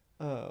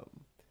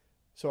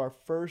 So our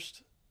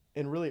first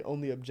and really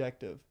only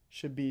objective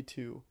should be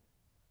to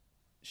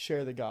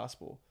share the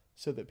gospel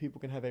so that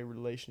people can have a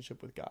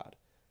relationship with God.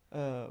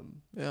 That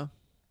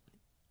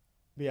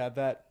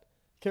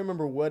can't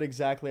remember what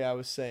exactly I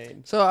was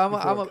saying. So I'm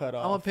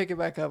gonna pick it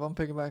back up.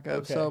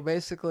 Okay. So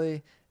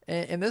basically,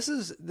 and this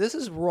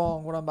is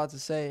wrong what I'm about to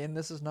say, and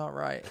this is not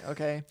right.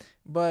 Okay,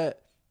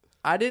 but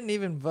I didn't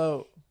even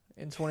vote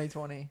in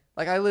 2020.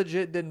 Like, I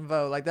legit didn't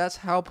vote. Like, that's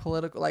how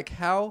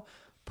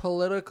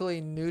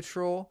politically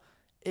neutral.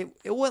 It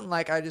wasn't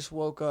like I just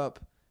woke up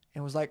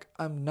and was like,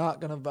 I'm not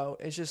gonna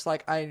vote. It's just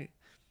like it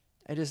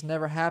just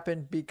never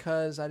happened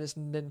because I just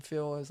didn't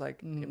feel as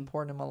like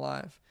important in my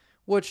life.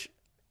 Which,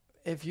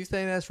 if you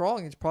think that's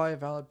wrong, it's probably a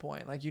valid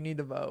point. Like, you need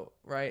to vote,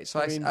 right?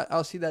 So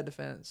I'll see that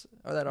defense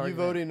or that argument.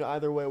 You voting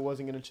either way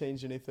wasn't going to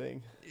change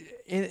anything.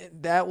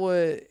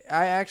 I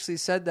actually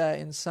said that,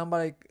 and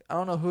somebody, I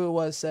don't know who it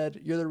was, said,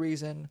 you're the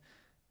reason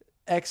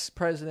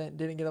ex-president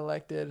didn't get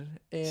elected.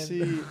 And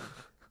see,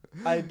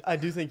 I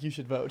do think you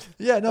should vote.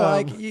 Yeah,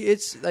 no,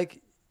 it's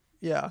like,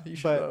 yeah, you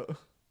should vote.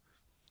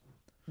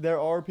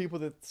 There are people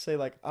that say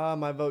like,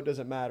 my vote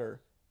doesn't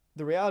matter.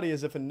 The reality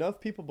is, if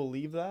enough people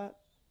believe that,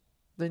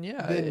 then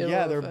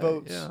their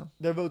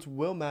votes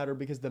will matter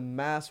because the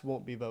mass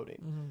won't be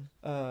voting.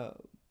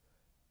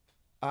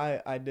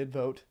 I did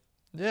vote.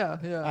 Yeah.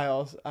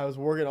 I was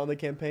working on the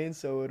campaign,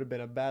 so it would have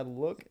been a bad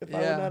look if I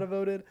would not have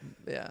voted.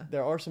 Yeah.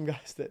 There are some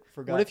guys that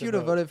forgot. What if you'd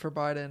have voted for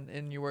Biden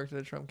and you worked at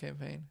the Trump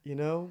campaign? You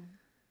know,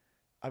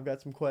 I've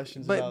got some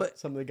questions about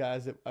some of the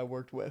guys that I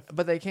worked with.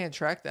 But they can't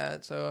track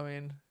that, so I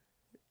mean,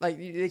 like,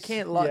 they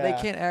can't they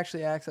can't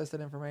actually access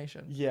that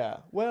information. Yeah.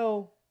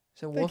 Well,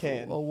 so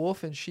a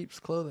wolf in sheep's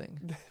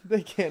clothing.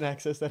 They can't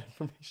access that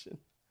information.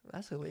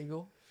 That's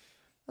illegal.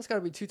 That's got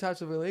to be two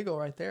types of illegal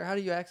right there. How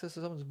do you access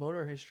someone's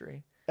voter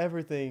history?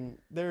 Everything.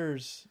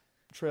 There's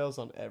trails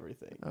on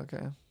everything.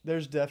 Okay.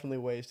 There's definitely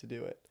ways to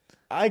do it.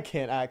 I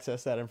can't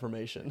access that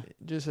information.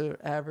 Just an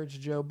average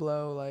Joe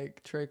Blow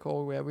like Trey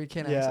Cole. We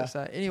can't access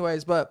that.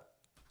 Anyways, but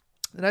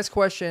the next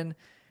question.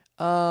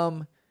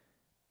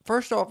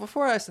 First off,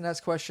 before I ask the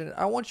next question,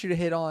 I want you to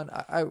hit on.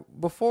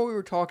 Before we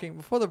were talking,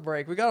 before the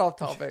break, we got off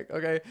topic.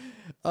 Okay,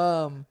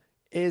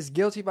 is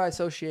guilty by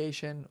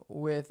association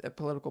with a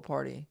political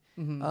party.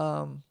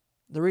 The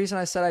reason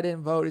I said I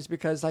didn't vote is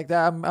because like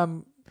that.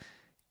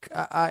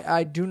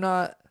 I do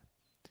not.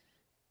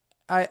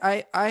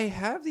 I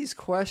have these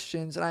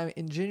questions and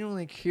I'm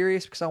genuinely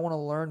curious because I want to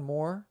learn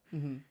more.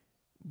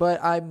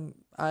 But I'm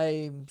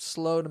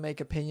slow to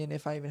make opinion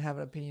if I even have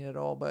an opinion at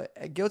all.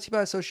 But guilty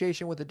by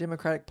association with the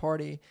Democratic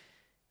Party,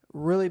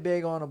 really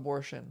big on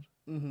abortion.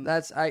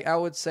 That's I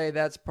would say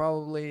that's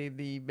probably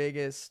the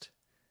biggest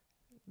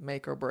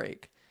make or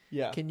break.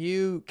 Yeah. Can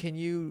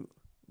you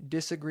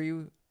disagree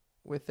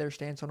with their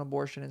stance on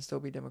abortion and still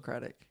be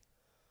Democratic,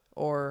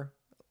 or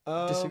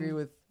disagree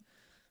with?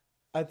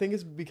 I think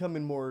it's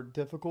becoming more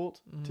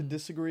difficult to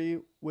disagree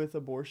with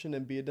abortion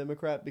and be a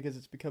Democrat because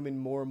it's becoming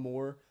more and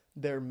more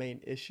their main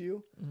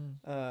issue.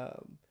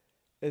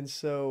 And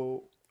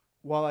so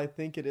while I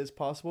think it is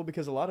possible,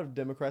 because a lot of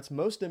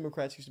most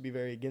Democrats used to be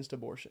very against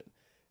abortion.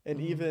 And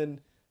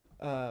even,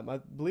 I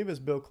believe it's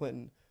Bill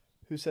Clinton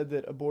who said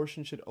that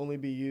abortion should only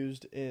be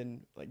used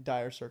in like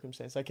dire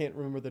circumstances. I can't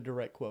remember the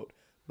direct quote,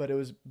 but it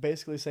was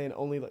basically saying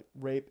only like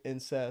rape,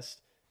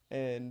 incest,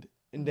 and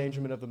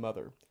endangerment of the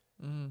mother.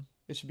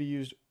 It should be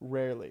used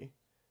rarely.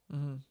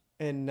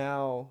 And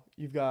now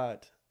you've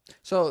got.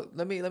 So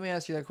let me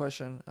ask you that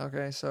question.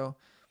 Okay, so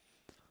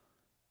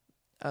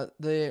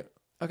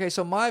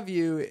so my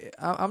view,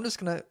 I'm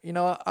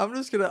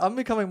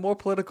becoming more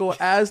political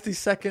as the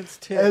seconds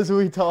tick. As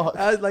we talk.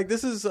 Like,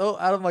 this is so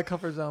out of my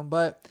comfort zone.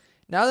 But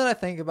now that I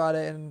think about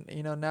it, and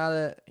now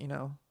that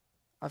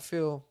I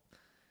feel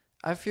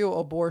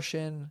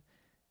abortion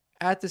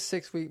at the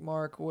 6-week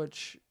mark,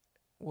 which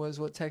was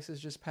what Texas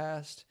just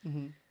passed.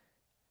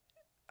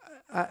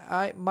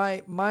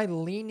 My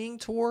leaning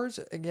towards,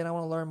 again, I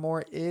want to learn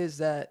more, is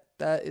that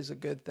is a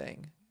good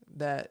thing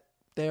that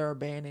they are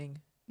banning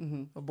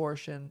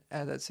abortion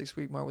at that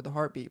 6-week mark with a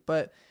heartbeat.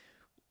 But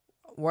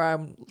where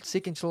I'm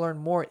seeking to learn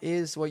more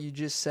is what you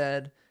just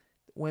said,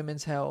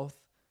 women's health,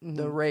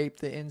 the rape,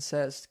 the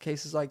incest,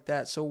 cases like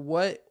that. So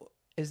what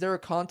is there a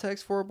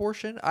context for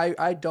abortion?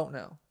 I don't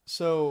know.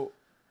 So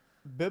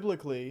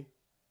biblically,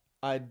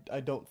 I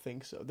don't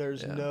think so.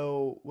 There's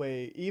no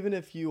way, even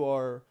if you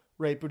are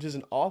raped, which is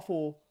an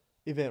awful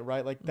event,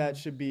 right? Like that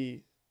should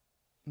be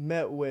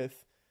met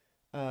with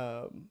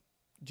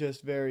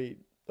just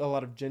a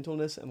lot of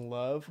gentleness and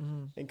love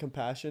and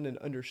compassion and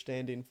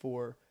understanding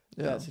for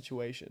that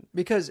situation.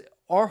 Because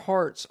our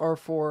hearts are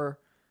for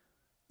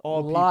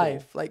all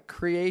life, people. like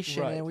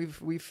creation, Right. and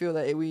we feel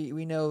that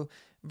we know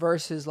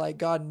verses like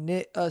God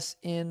knit us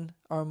in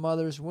our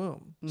mother's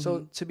womb.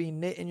 So to be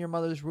knit in your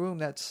mother's womb,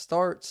 that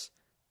starts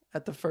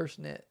at the first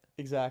knit.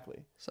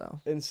 Exactly.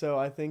 So And so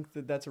I think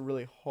that that's a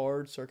really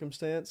hard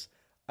circumstance.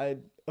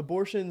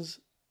 Abortions,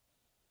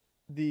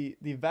 the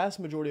vast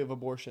majority of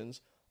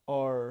abortions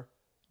are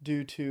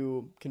due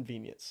to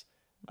convenience.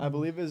 I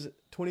believe it was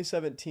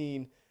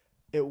 2017,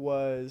 it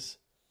was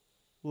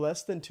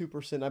less than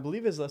 2%. I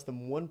believe it's less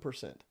than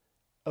 1%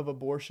 of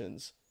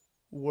abortions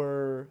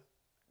were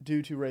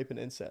due to rape and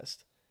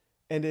incest.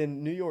 And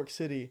in New York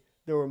City,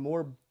 there were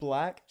more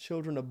black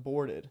children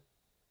aborted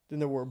than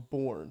there were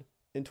born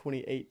in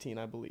 2018,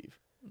 I believe.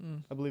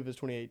 I believe it was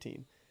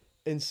 2018.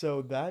 And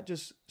so that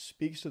just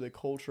speaks to the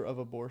culture of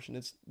abortion.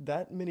 It's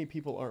that many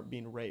people aren't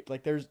being raped.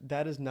 Like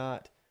that is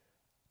not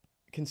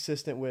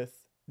consistent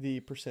with the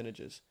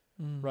percentages,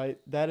 right?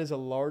 That is a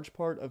large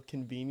part of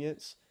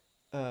convenience.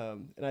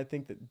 And I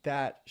think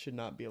that should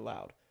not be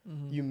allowed.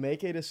 You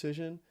make a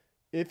decision.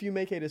 If you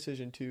make a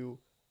decision to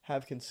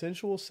have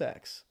consensual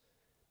sex,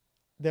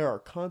 there are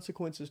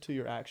consequences to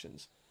your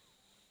actions.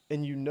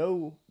 And you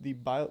know the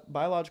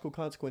biological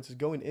consequences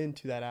going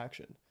into that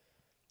action.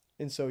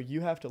 And so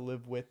you have to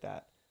live with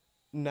that.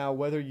 Now,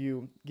 whether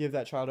you give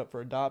that child up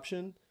for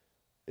adoption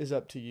is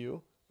up to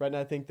you, right? And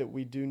I think that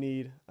we do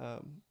need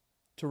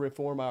to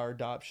reform our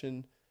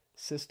adoption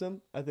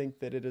system. I think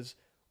that it is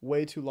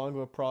way too long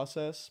of a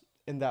process,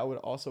 and that would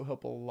also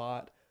help a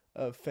lot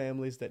of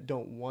families that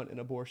don't want an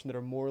abortion, that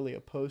are morally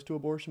opposed to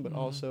abortion, but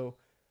also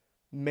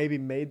maybe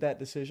made that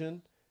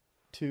decision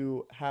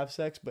to have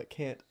sex but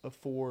can't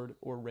afford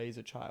or raise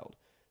a child.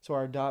 So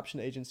our adoption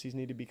agencies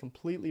need to be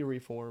completely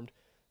reformed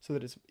so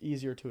that it's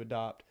easier to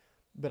adopt.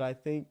 But I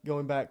think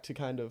going back to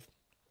kind of,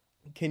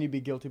 can you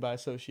be guilty by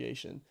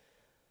association?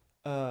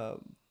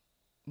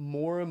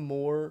 More and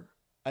more,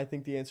 I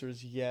think the answer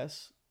is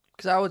yes.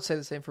 because I would say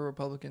the same for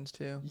Republicans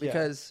too,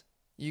 because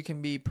you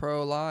can be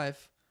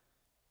pro-life,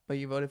 but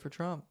you voted for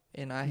Trump,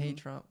 and I hate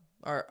Trump.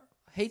 Or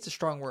hate's a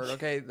strong word.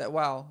 Okay,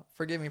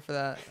 forgive me for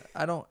that.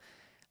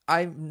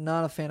 I'm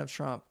not a fan of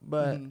Trump,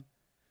 but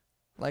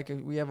like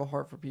we have a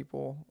heart for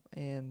people,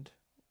 and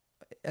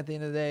at the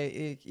end of the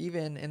day,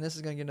 and this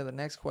is going to get into the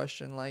next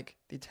question, like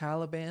the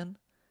Taliban,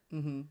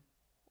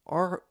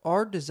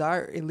 our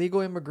desire,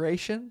 illegal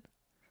immigration,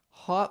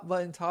 hot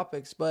button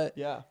topics, but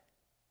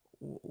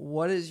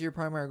what is your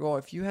primary goal?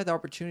 If you had the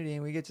opportunity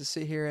and we get to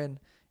sit here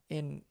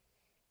in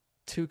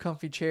two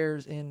comfy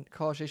chairs in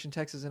College Station,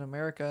 Texas in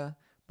America,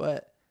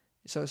 but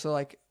so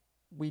like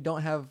we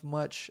don't have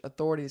much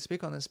authority to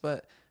speak on this,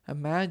 but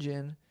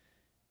imagine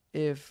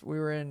if we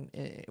had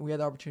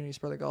the opportunity to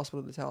spread the gospel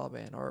to the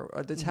Taliban, or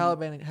the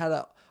Taliban had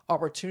an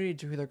opportunity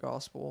to hear the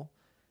gospel.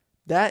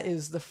 That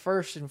is the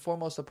first and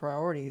foremost a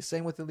priority.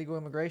 Same with illegal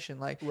immigration.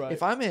 Like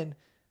if I'm in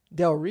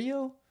Del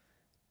Rio,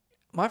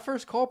 my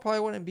first call probably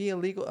wouldn't be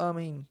illegal. I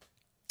mean,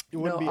 it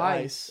wouldn't be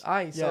ICE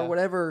or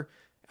whatever.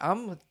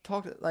 I'm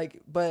talking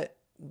but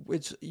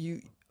it's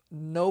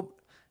not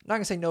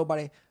gonna say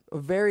nobody. A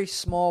very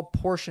small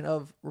portion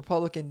of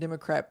Republican,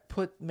 Democrat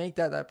make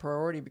that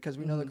priority, because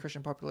we know the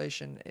Christian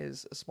population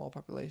is a small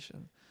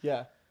population.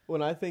 Yeah.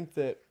 When I think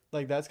that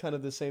that's kind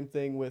of the same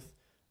thing with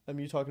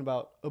you talking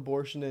about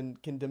abortion,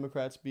 and can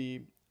Democrats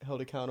be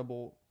held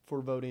accountable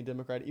for voting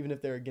Democrat even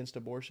if they're against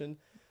abortion?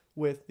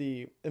 With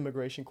the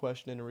immigration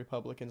question and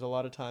Republicans, a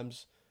lot of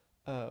times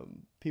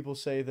people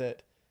say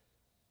that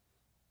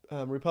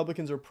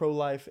Republicans are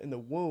pro-life in the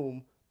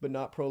womb but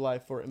not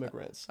pro-life for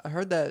immigrants. I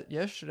heard that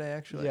yesterday,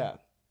 actually. Yeah.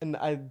 And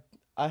I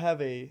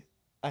have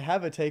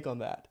a take on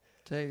that.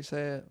 Say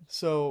it.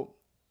 So,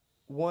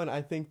 one,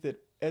 I think that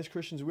as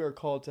Christians we are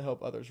called to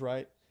help others,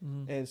 right?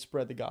 And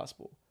spread the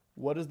gospel.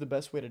 What is the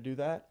best way to do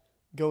that?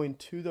 Going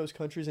to those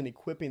countries and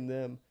equipping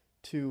them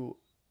to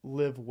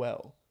live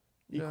well,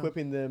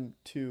 equipping them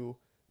to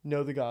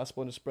know the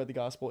gospel and to spread the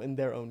gospel in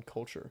their own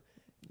culture.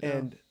 Yeah.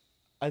 And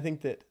I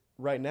think that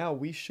right now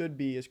we should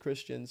be, as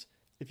Christians,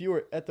 if you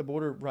are at the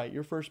border, right,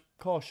 your first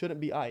call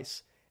shouldn't be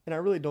ICE. And I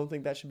really don't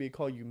think that should be a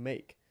call you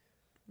make.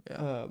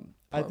 Yeah,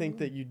 I think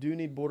that you do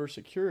need border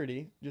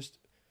security. Just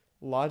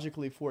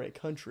logically, for a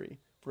country,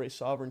 for a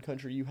sovereign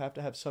country, you have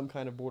to have some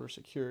kind of border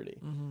security.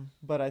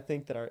 But I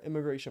think that our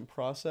immigration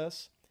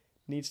process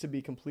needs to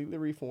be completely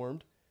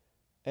reformed.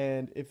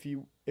 And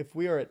if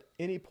we are at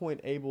any point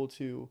able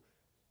to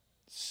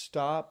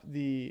stop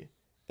the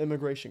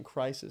immigration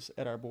crisis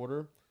at our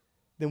border,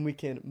 then we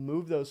can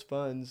move those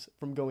funds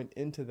from going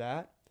into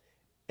that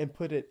and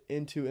put it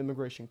into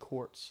immigration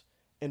courts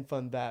and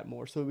fund that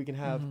more, so that we can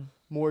have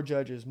more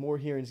judges, more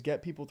hearings,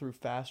 get people through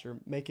faster,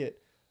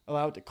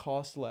 allow it to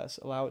cost less,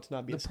 allow it to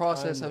not be the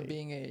process of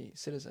being a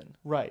citizen.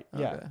 Right,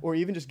 yeah. Okay. Or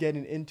even just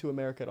getting into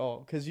America at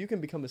all, because you can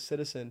become a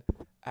citizen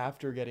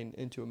after getting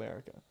into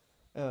America.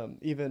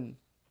 Even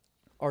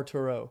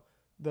Arturo,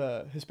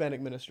 the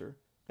Hispanic minister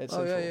at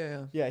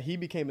Central. Yeah, he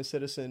became a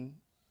citizen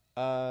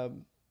a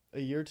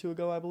year or two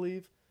ago, I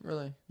believe.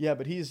 Really? Yeah,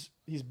 but he's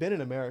been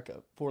in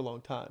America for a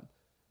long time.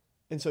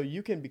 And so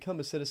you can become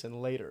a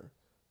citizen later.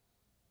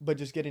 but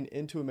just getting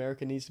into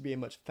America needs to be a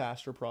much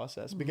faster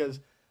process because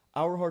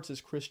our hearts as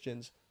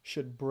Christians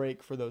should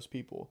break for those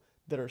people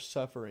that are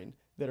suffering,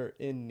 that are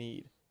in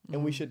need,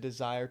 and we should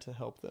desire to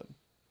help them.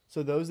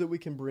 So those that we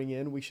can bring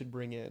in, we should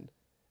bring in.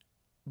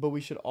 But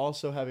we should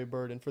also have a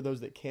burden for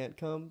those that can't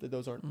come,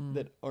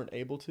 that aren't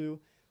able to.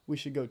 We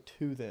should go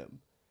to them,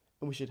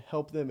 and we should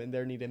help them in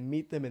their need and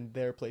meet them in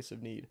their place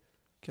of need,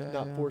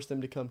 not force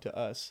them to come to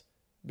us,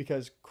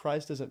 because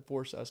Christ doesn't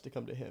force us to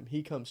come to him.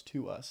 He comes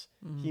to us.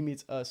 He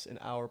meets us in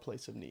our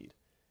place of need.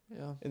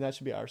 Yeah. And that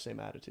should be our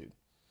same attitude.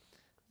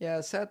 Yeah,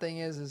 the sad thing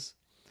is,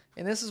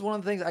 and this is one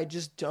of the things I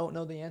just don't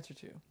know the answer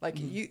to. Like,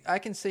 I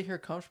can sit here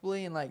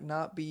comfortably and, like,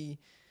 not be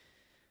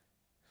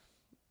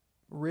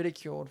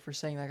ridiculed for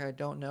saying, like, I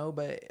don't know,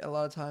 but a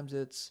lot of times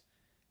it's,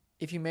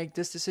 if you make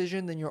this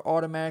decision, then you're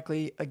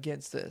automatically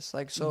against this.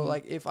 Like, so,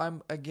 like, if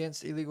I'm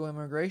against illegal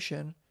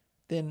immigration,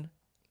 then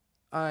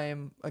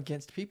I'm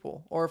against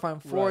people. Or if I'm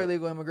for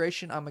illegal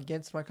immigration, I'm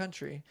against my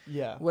country.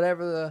 Yeah.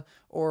 Whatever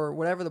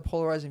the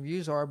polarizing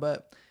views are.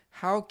 But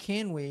how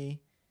can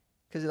we,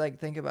 because, like,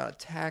 think about it,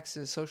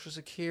 taxes, Social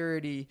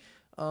Security,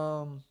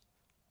 all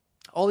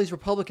these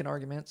Republican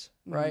arguments,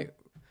 right?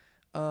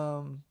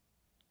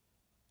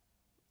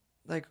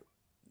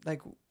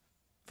 Like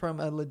from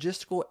a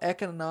logistical,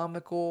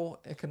 economical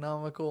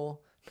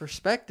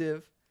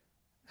perspective,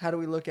 how do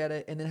we look at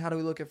it? And then how do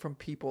we look at it from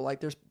people? Like,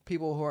 there's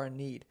people who are in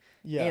need.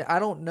 Yeah. And I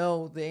don't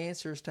know the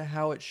answers to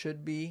how it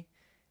should be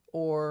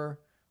or,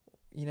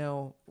 you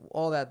know,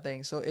 all that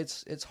thing. So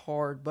it's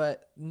hard.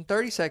 But in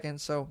 30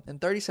 seconds, we're going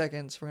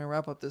to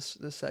wrap up this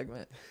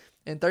segment.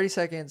 In 30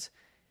 seconds,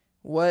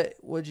 what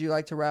would you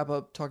like to wrap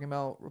up talking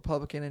about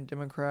Republican and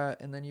Democrat?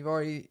 And then you've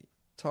already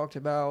talked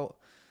about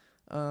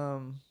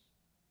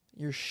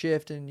your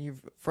shift,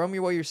 and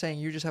what you're saying,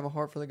 you just have a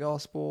heart for the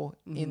gospel,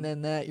 and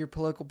then that your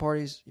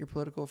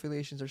political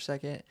affiliations are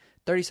second.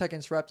 30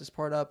 seconds to wrap this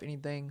part up.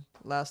 Anything,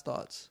 last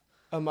thoughts?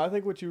 I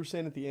think what you were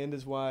saying at the end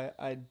is why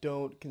I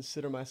don't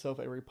consider myself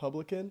a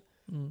Republican,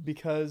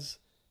 because,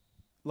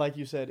 like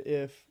you said,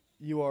 if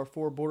you are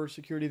for border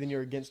security, then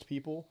you're against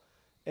people,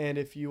 and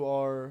if you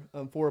are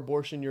for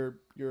abortion,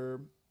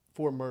 you're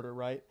for murder,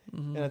 right?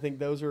 And I think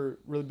those are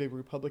really big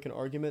Republican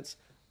arguments.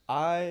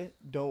 I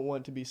don't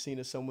want to be seen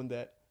as someone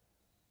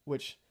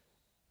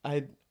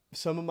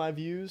some of my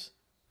views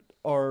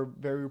are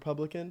very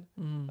Republican,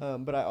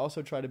 but I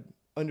also try to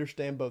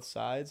understand both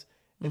sides.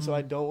 And so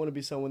I don't want to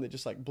be someone that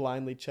just, like,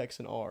 blindly checks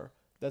an R.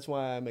 That's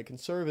why I'm a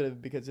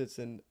conservative, because it's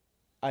an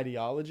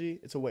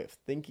ideology. It's a way of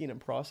thinking and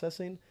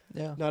processing.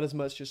 Yeah. Not as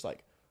much just,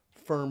 like,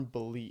 firm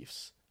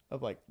beliefs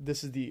of, like,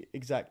 this is the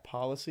exact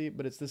policy,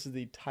 but this is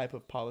the type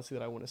of policy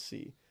that I want to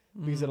see,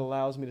 because it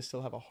allows me to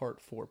still have a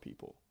heart for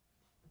people.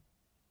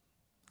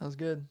 That was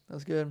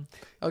good.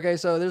 Okay,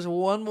 so there's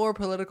one more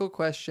political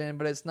question,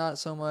 but it's not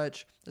so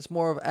much, it's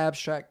more of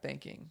abstract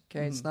thinking.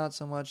 Okay, it's not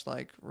so much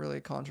like really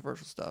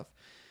controversial stuff.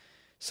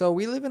 So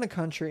we live in a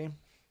country,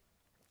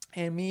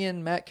 and me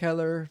and Matt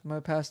Keller, my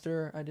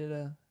pastor, I did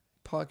a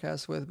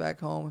podcast with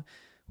back home.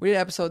 We did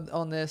an episode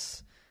on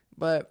this,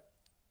 but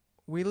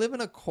we live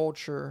in a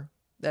culture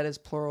that is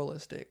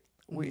pluralistic.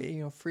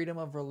 We, freedom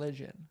of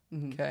religion.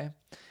 Okay,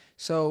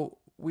 so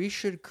we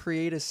should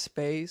create a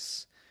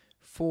space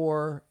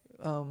for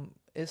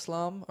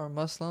Islam or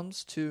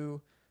Muslims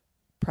to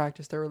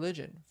practice their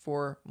religion,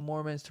 for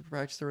Mormons to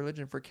practice their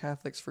religion, for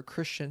Catholics, for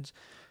Christians.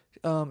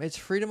 It's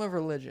freedom of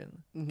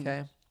religion.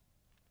 Okay.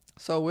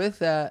 So with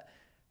that,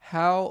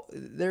 how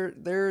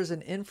there's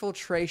an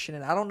infiltration,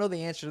 and I don't know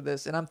the answer to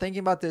this, and I'm thinking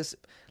about this,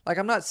 like,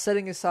 I'm not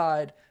setting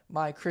aside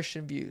my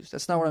Christian views.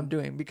 That's not what I'm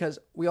doing, because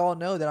we all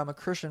know that I'm a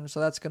Christian, so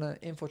that's going to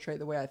infiltrate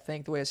the way I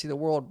think, the way I see the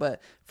world. But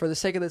for the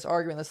sake of this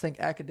argument, let's think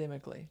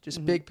academically,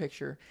 just big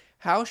picture.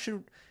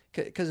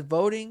 Because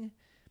voting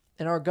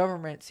in our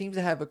government seems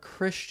to have a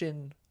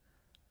Christian,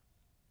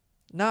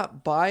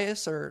 not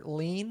bias or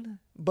lean,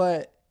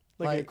 but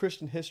like a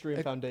Christian history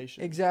and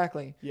foundation.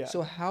 Exactly. Yeah.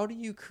 So how do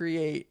you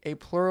create a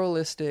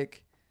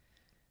pluralistic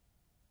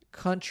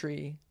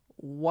country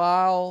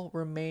while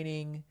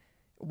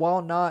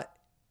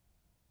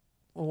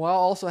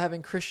also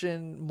having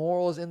Christian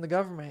morals in the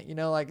government?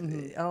 I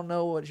don't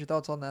know what your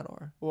thoughts on that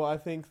are. Well, I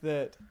think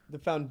that the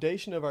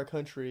foundation of our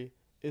country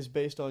is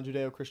based on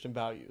Judeo-Christian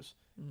values.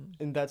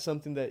 And that's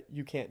something that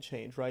you can't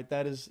change, right?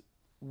 That is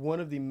one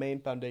of the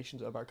main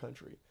foundations of our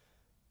country.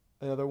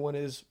 Another one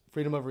is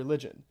freedom of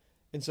religion.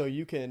 And so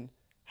you can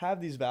have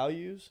these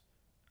values,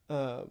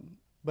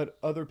 but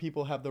other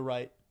people have the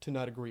right to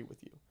not agree with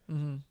you.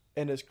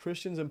 And as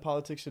Christians in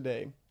politics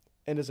today,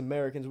 and as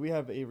Americans, we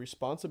have a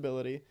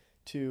responsibility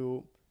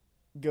to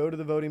go to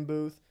the voting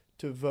booth,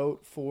 to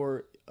vote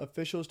for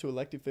officials, to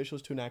elect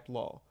officials, to enact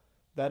law.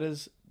 That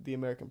is the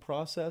American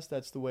process.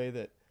 That's the way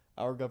that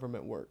our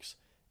government works.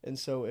 And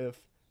so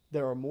if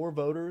there are more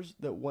voters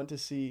that want to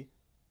see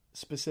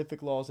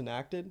specific laws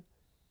enacted,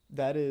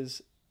 that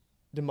is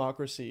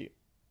democracy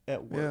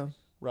at work,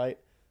 right?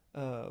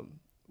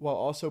 While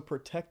also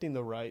protecting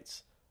the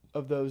rights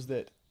of those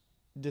that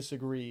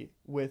disagree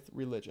with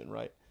religion,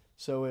 right?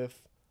 So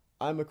if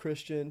I'm a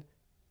Christian,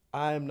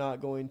 I am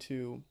not going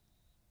to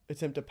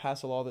attempt to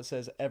pass a law that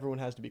says everyone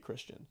has to be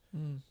Christian.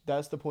 Mm.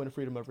 That's the point of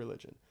freedom of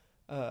religion.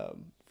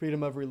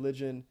 Freedom of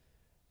religion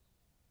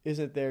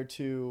isn't there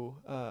to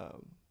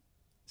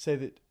say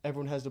that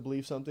everyone has to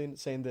believe something,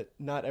 saying that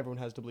not everyone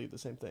has to believe the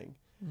same thing.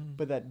 Mm.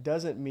 But that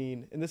doesn't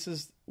mean, and this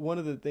is one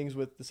of the things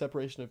with the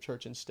separation of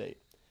church and state.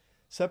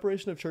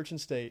 Separation of church and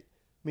state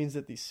means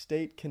that the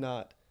state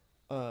cannot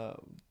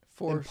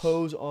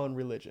impose on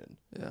religion.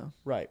 Yeah.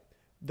 Right.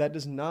 That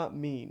does not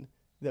mean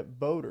that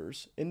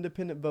voters,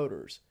 independent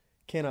voters,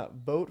 cannot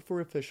vote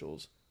for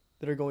officials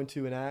that are going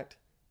to enact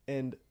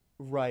and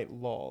write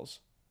laws.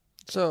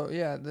 So,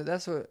 yeah,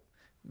 that's what,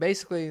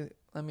 basically,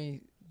 let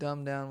me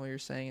dumb down what you're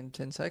saying in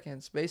 10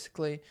 seconds.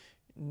 Basically,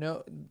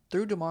 no,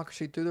 through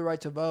democracy, through the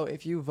right to vote,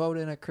 if you vote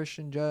in a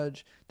Christian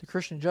judge, the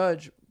Christian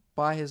judge,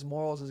 by his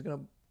morals, is going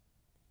to,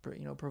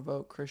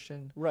 provoke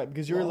Christian Right,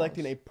 because you're laws.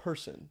 Electing a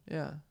person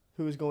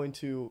who is going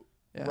to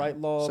write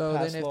law, so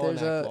pass then law,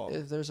 enact law.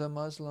 if there's a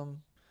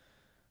Muslim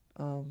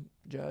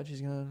judge, he's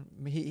going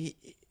to,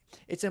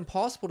 it's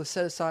impossible to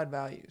set aside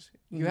values.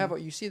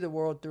 You see the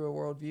world through a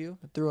worldview,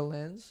 through a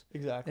lens.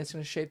 Exactly. And it's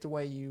going to shape the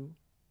way you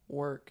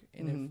work.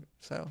 And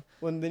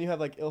Well, then you have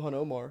like Ilhan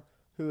Omar,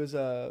 who is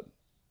a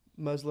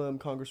Muslim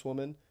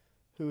congresswoman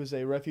who is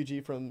a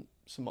refugee from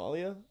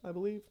Somalia, I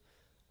believe.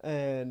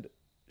 And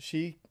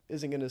she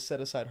isn't going to set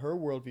aside her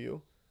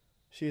worldview.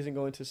 She isn't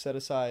going to set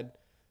aside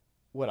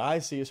what I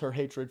see as her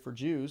hatred for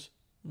Jews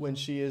when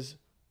she is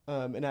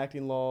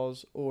enacting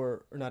laws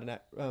or not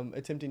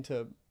attempting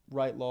to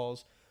write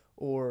laws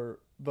or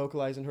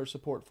vocalizing her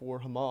support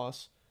for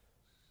Hamas,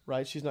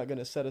 right? She's not going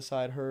to set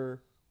aside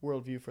her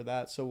worldview for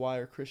that. So why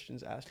are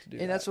Christians asked to do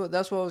that? And that's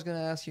what I was going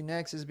to ask you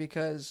next, is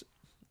because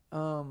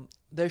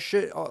there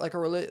should, like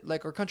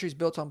our country's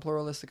built on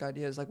pluralistic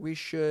ideas. Like we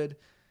should,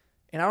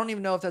 and I don't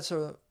even know if that's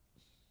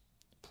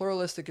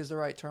pluralistic is the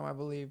right term, I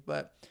believe,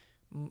 but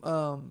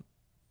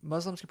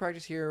Muslims can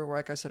practice here,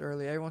 like I said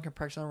earlier, everyone can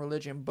practice on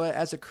religion. But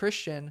as a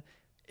Christian,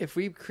 if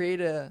we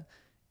create an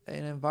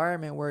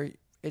environment where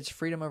it's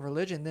freedom of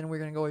religion, then we're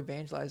going to go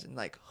evangelize and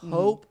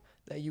hope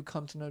that you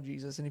come to know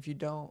Jesus. And if you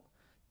don't,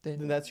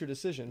 then that's your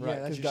decision, right?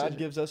 Yeah, because God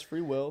gives us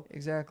free will.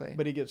 Exactly.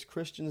 But he gives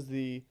Christians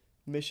the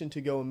mission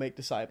to go and make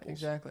disciples.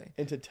 Exactly.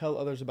 And to tell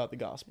others about the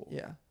gospel.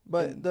 Yeah.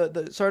 But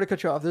the sorry to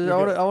cut you off.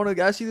 I want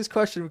to ask you this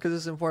question because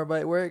it's important.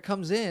 But where it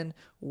comes in,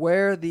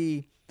 where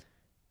the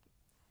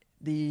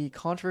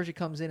controversy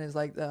comes in is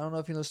like, I don't know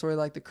if you know the story,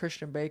 like the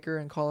Christian baker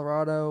in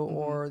Colorado,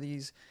 or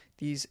these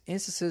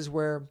instances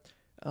where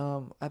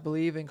I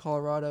believe in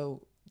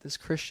Colorado, this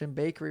Christian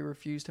bakery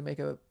refused to make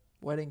a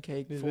wedding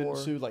cake. He's been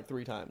sued like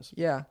 3 times.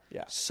 Yeah.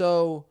 Yeah.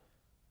 So,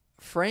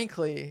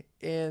 frankly,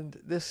 and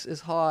this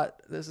is hot,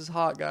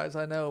 guys,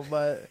 I know,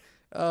 but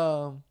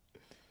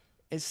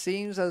it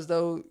seems as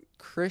though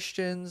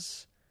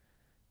Christians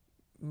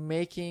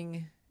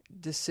making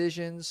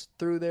decisions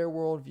through their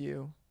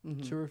worldview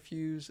to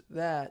refuse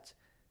that,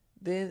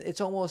 then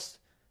it's almost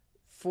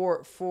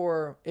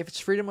for if it's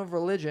freedom of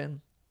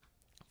religion,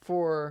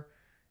 for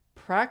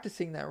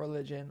practicing that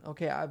religion,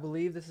 okay, I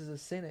believe this is a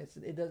sin,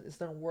 it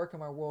doesn't work in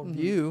my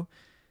worldview,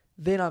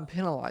 then I'm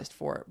penalized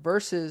for it.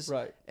 Versus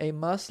a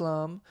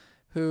Muslim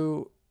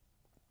who,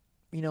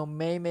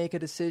 may make a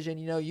decision,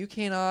 you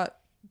cannot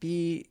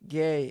be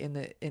gay in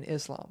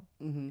Islam.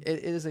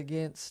 It is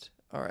against,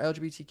 or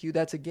LGBTQ,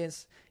 that's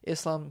against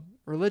Islam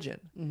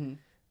religion.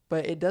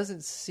 But it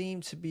doesn't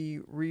seem to be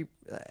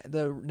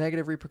the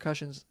negative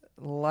repercussions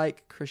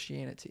like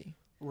Christianity.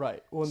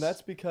 Right. Well, and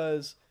that's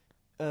because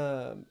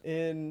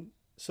in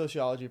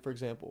sociology, for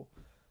example,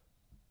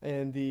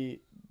 and the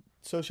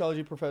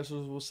sociology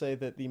professors will say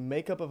that the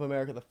makeup of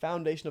America, the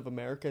foundation of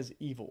America, is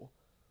evil.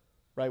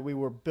 Right? We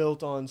were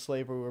built on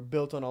slavery. We were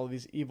built on all of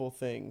these evil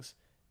things.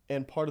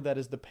 And part of that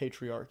is the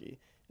patriarchy.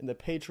 And the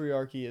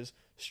patriarchy is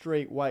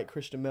straight white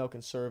Christian male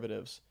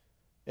conservatives.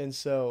 And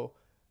so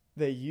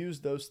they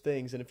use those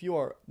things, and if you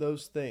are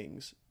those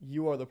things,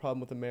 you are the problem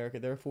with America.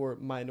 Therefore,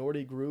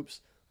 minority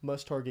groups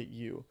must target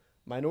you.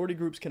 Minority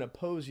groups can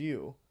oppose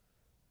you,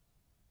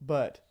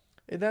 but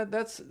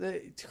that's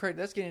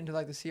getting into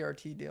like the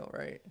CRT deal,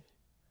 right?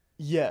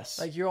 Yes.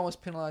 Like you're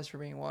almost penalized for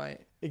being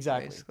white.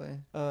 Exactly. Basically.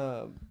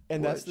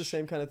 And that's the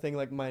same kind of thing.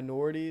 Like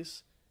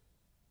minorities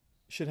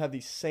should have the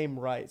same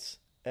rights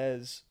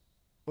as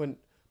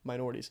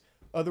minorities.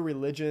 Other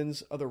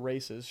religions, other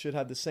races should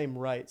have the same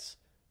rights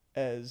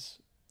as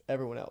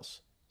everyone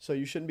else. So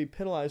you shouldn't be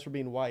penalized for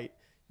being white.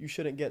 You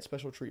shouldn't get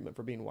special treatment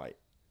for being white,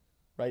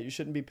 right? You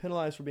shouldn't be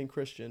penalized for being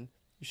Christian.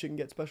 You shouldn't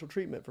get special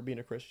treatment for being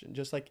a Christian,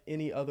 just like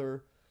any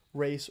other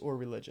race or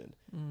religion.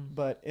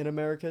 But in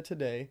America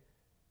today,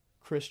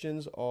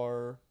 Christians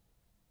are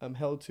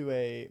held to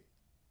a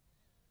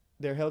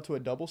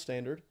double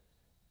standard,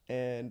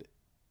 and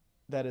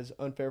that is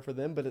unfair for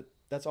them. But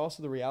that's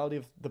also the reality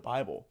of the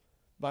Bible.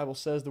 The Bible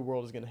says the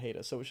world is going to hate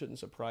us, so it shouldn't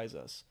surprise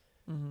us.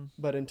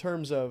 But in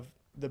terms of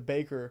the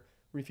baker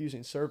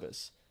refusing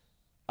service,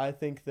 I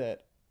think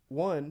that,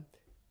 one,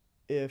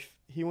 if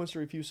he wants to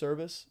refuse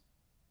service,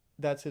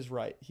 that's his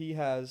right. He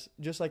has,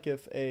 just like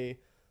if a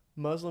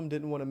Muslim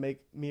didn't want to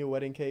make me a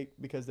wedding cake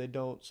because they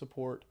don't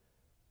support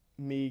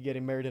me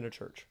getting married in a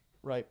church,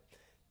 right?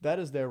 That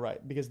is their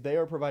right because they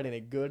are providing a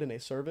good and a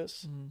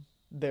service.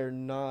 They're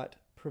not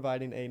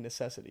providing a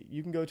necessity.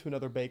 You can go to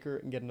another baker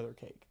and get another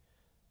cake.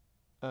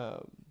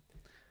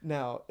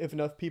 Now, if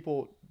enough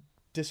people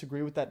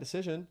disagree with that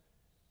decision,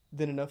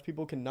 then enough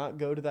people can not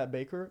go to that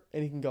baker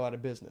and he can go out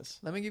of business.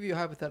 Let me give you a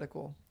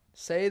hypothetical.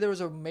 Say there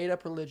was a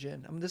made-up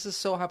religion. I mean, this is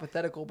so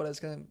hypothetical, but it's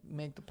going to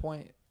make the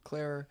point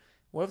clearer.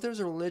 What if there was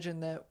a religion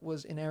that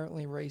was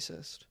inherently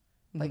racist?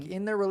 Like,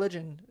 in their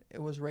religion,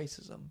 it was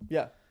racism.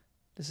 Yeah.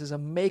 This is a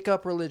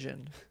make-up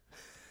religion.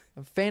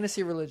 A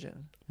fantasy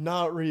religion.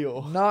 Not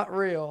real. Not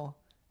real.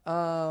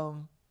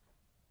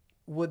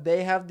 Would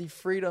they have the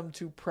freedom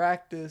to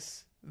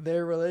practice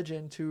their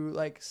religion to,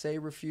 like, say,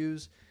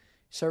 refuse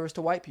service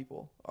to white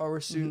people? Or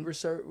refuse? I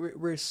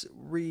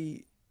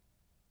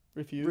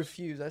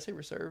say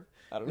reserve.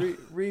 I don't know.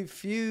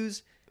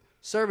 Refuse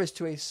service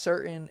to a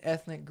certain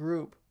ethnic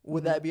group.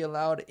 Would that be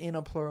allowed in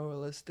a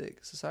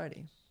pluralistic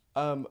society?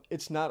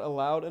 It's not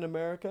allowed in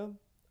America.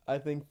 I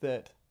think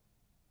that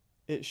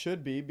it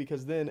should be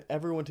because then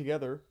everyone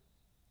together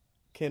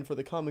can, for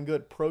the common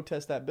good,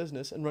 protest that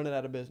business and run it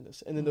out of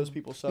business. And then those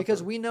people suffer.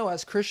 Because we know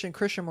as Christian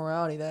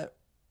morality that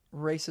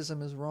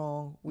racism is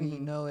wrong. We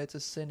know it's a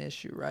sin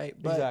issue, right?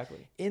 But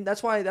exactly.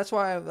 That's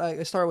why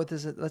I started with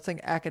this. Let's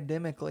think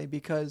academically,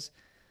 because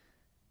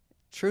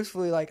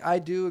truthfully, like, I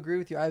do agree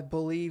with you. I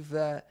believe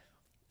that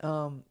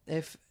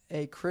if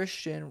a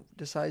Christian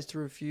decides to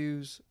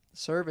refuse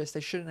service,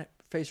 they shouldn't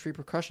face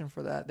repercussion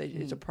for that.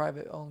 It's a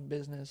private owned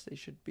business. They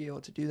should be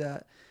able to do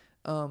that.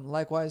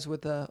 Likewise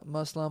with a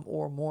Muslim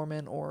or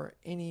Mormon or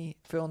any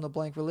fill in the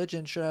blank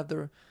religion should have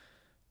the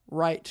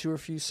right to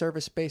refuse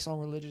service based on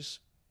religious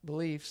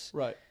beliefs.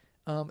 Right.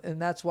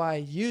 And that's why I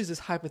use this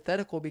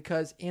hypothetical,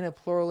 because in a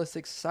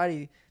pluralistic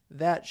society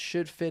that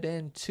should fit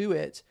into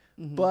it,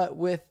 but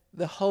with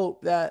the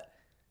hope that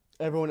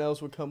everyone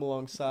else would come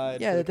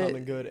alongside for the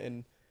common good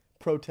and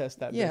protest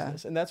that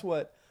business. And that's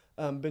what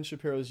Ben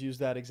Shapiro's used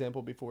that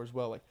example before as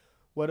well. Like,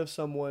 what if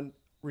someone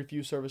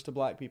refused service to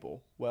black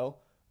people? Well,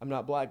 I'm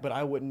not black, but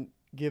I wouldn't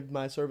give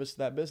my service to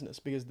that business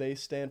because they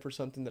stand for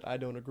something that I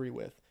don't agree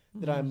with,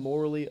 that I'm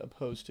morally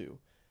opposed to.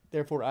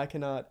 Therefore, I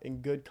cannot,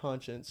 in good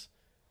conscience,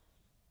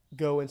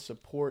 go and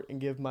support and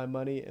give my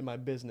money and my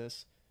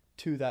business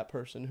to that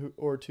person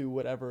or to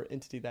whatever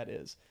entity that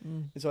is.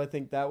 And so I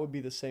think that would be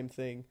the same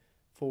thing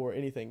for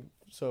anything.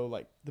 So,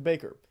 like the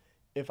baker,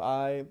 if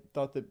I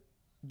thought that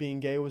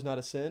being gay was not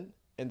a sin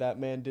and that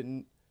man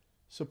didn't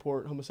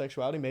support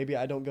homosexuality, maybe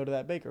I don't go to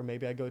that baker.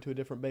 Maybe I go to a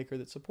different baker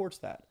that supports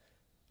that.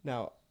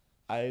 Now,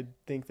 I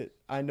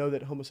know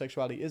that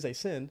homosexuality is a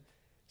sin,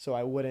 so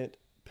I wouldn't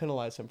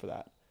penalize him for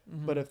that.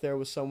 But if there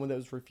was someone that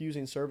was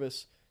refusing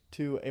service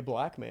to a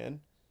black man,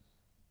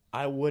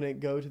 I wouldn't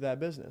go to that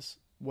business,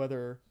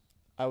 whether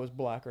I was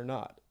black or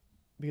not,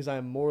 because I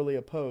am morally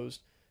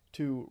opposed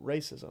to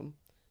racism,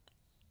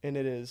 and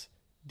it is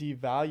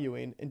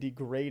devaluing and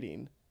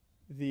degrading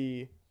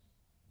the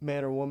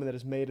man or woman that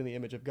is made in the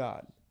image of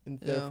God, and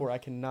therefore I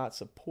cannot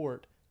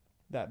support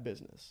that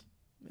business.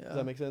 Does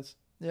that make sense?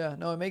 Yeah,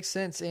 no, it makes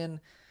sense, and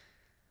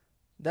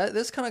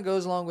this kind of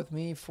goes along with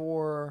me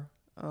for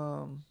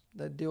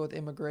the deal with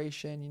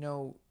immigration. You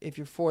know, if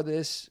you're for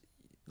this,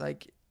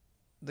 like,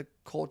 the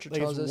culture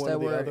tells us that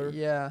we're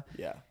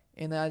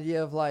and the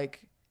idea of,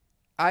 like,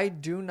 I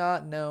do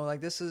not know, like,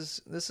 this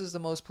is the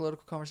most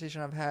political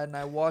conversation I've had, and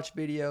I watch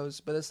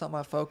videos, but it's not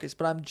my focus.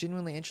 But I'm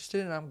genuinely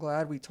interested, and I'm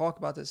glad we talk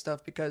about this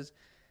stuff, because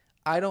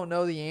I don't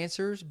know the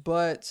answers,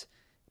 but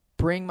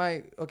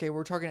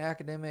we're talking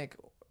academic,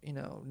 you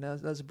know, now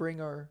let's bring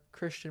our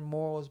Christian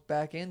morals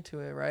back into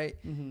it, right?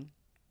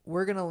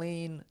 We're going to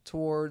lean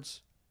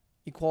towards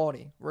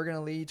equality. We're going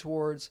to lean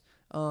towards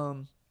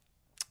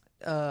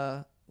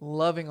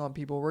loving on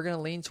people. We're going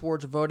to lean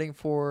towards voting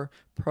for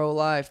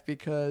pro-life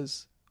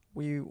because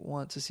we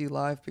want to see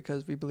life,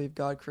 because we believe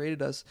God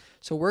created us.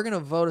 So we're going to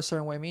vote a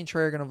certain way. Me and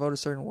Trey are going to vote a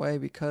certain way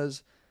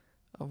because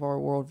of our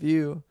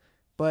worldview.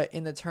 But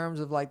in the terms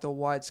of, like, the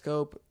wide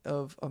scope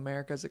of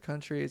America as a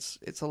country,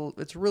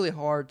 it's really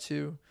hard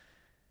to,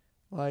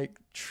 like,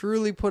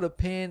 truly put a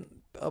pin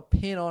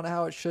on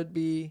how it should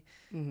be.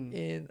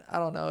 And I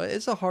don't know.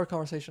 It's a hard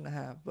conversation to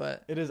have,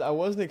 but it is. I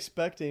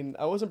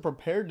wasn't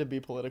prepared to be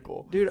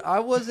political. Dude, I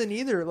wasn't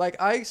either. Like,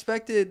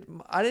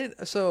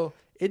 so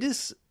it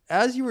just,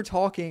 as you were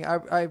talking,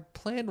 I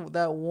planned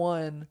that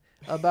one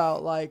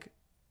about, like,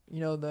 you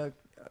know, the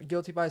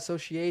guilty by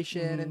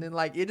association, and then,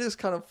 like, it just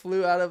kind of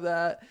flew out of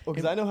that. Well,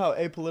 because I know how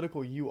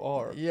apolitical you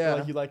are. Yeah.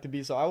 Like, you like to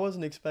be. So I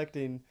wasn't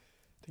expecting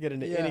to get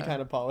into any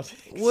kind of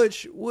politics.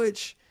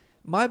 Which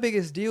my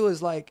biggest deal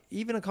is, like,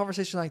 even a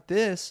conversation like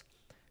this,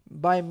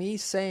 by me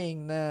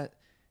saying that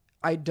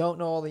I don't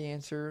know all the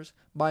answers,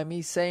 by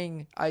me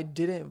saying I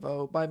didn't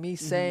vote, by me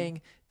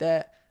saying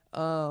that,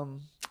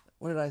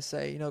 what did I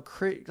say? You know,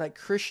 like,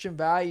 Christian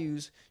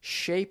values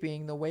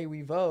shaping the way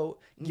we vote,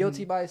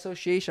 guilty by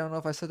association. I don't know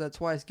if I said that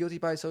twice. Guilty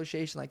by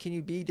association. Like, can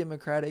you be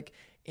Democratic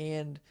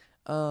and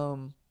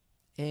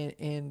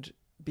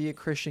be a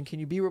Christian? Can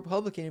you be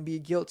Republican and be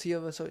guilty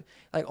of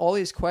like, all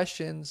these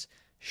questions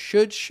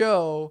should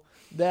show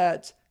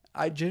that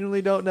I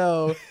genuinely don't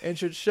know, and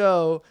should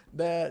show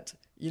that,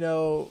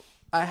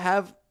 I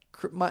have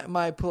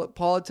my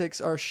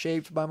politics are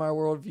shaped by my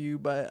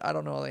worldview, but I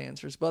don't know all the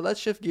answers. But let's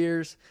shift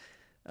gears.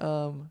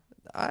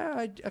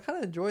 I kind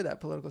of enjoy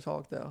that political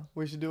talk, though.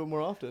 We should do it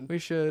more often. We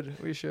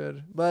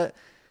should. But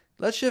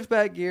let's shift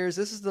back gears.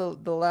 This is the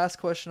last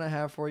question I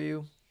have for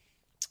you.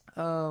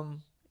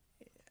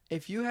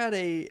 If you had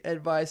a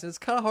advice, and it's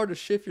kind of hard to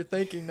shift your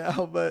thinking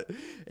now, but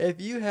if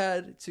you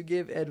had to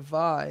give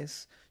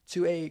advice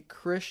to a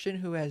Christian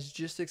who has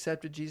just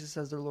accepted Jesus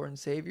as their Lord and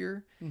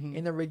Savior,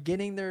 and they're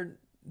beginning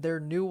their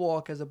new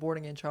walk as a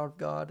born-again child of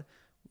God,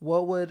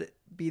 what would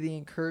be the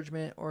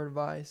encouragement or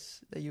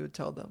advice that you would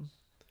tell them?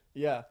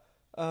 Yeah.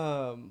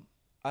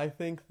 I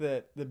think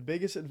that the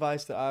biggest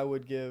advice that I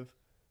would give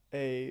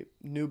a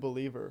new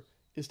believer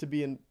is to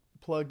be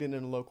plugged in a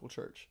local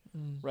church,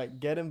 right?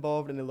 Get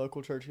involved in a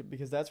local church,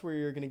 because that's where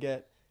you're going to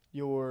get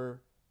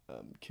your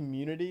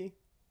community.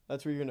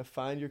 That's where you're going to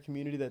find your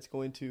community that's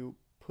going to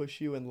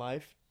push you in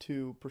life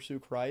to pursue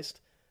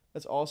Christ.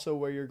 That's also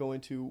where you're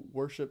going to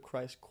worship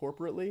Christ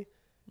corporately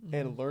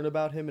and learn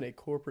about him in a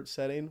corporate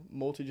setting,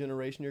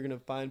 multi-generation. You're going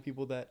to find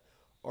people that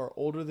are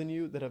older than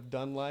you, that have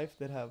done life,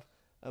 that have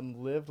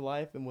lived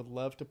life and would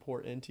love to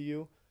pour into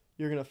you.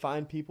 You're going to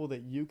find people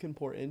that you can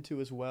pour into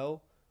as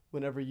well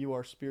whenever you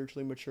are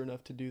spiritually mature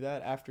enough to do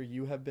that after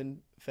you have been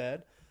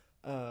fed.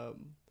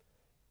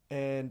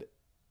 And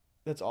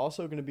that's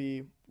also going to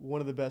be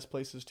one of the best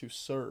places to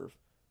serve,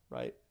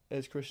 right?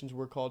 As Christians,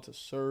 we're called to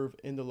serve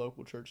in the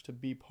local church, to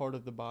be part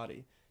of the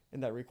body,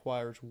 and that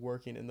requires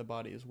working in the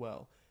body as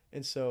well.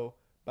 And so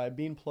by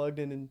being plugged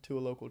into a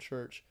local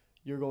church,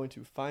 you're going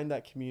to find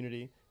that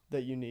community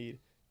that you need.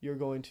 You're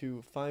going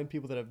to find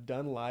people that have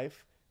done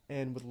life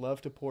and would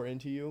love to pour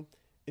into you,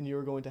 and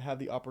you're going to have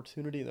the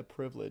opportunity and the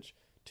privilege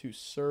to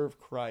serve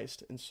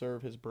Christ and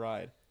serve his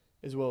bride,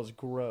 as well as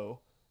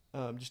grow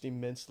just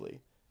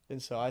immensely.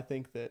 And so I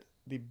think that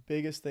the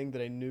biggest thing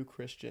that a new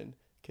Christian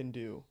can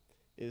do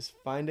is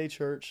find a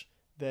church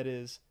that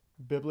is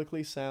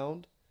biblically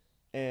sound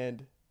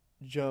and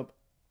jump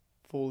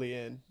fully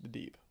in the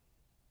deep.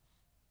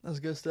 That's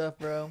good stuff,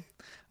 bro.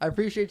 I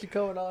appreciate you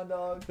coming on,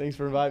 dog. Thanks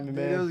for inviting me,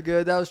 man. Dude, it was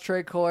good. That was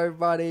Trey Cole,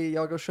 everybody.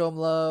 Y'all go show him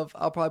love.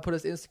 I'll probably put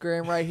his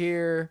Instagram right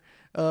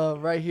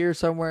here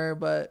somewhere.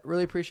 But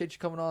really appreciate you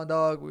coming on,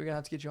 dog. We're gonna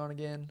have to get you on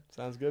again.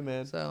 Sounds good,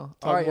 man. So,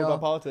 all right, more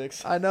about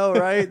politics. I know,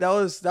 right? That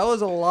was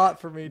a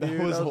lot for me, dude.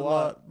 That was a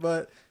lot.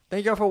 But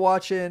thank y'all for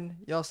watching.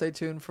 Y'all stay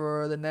tuned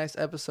for the next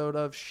episode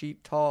of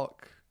Sheep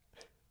Talk.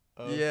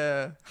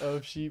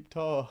 Of Sheep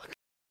Talk.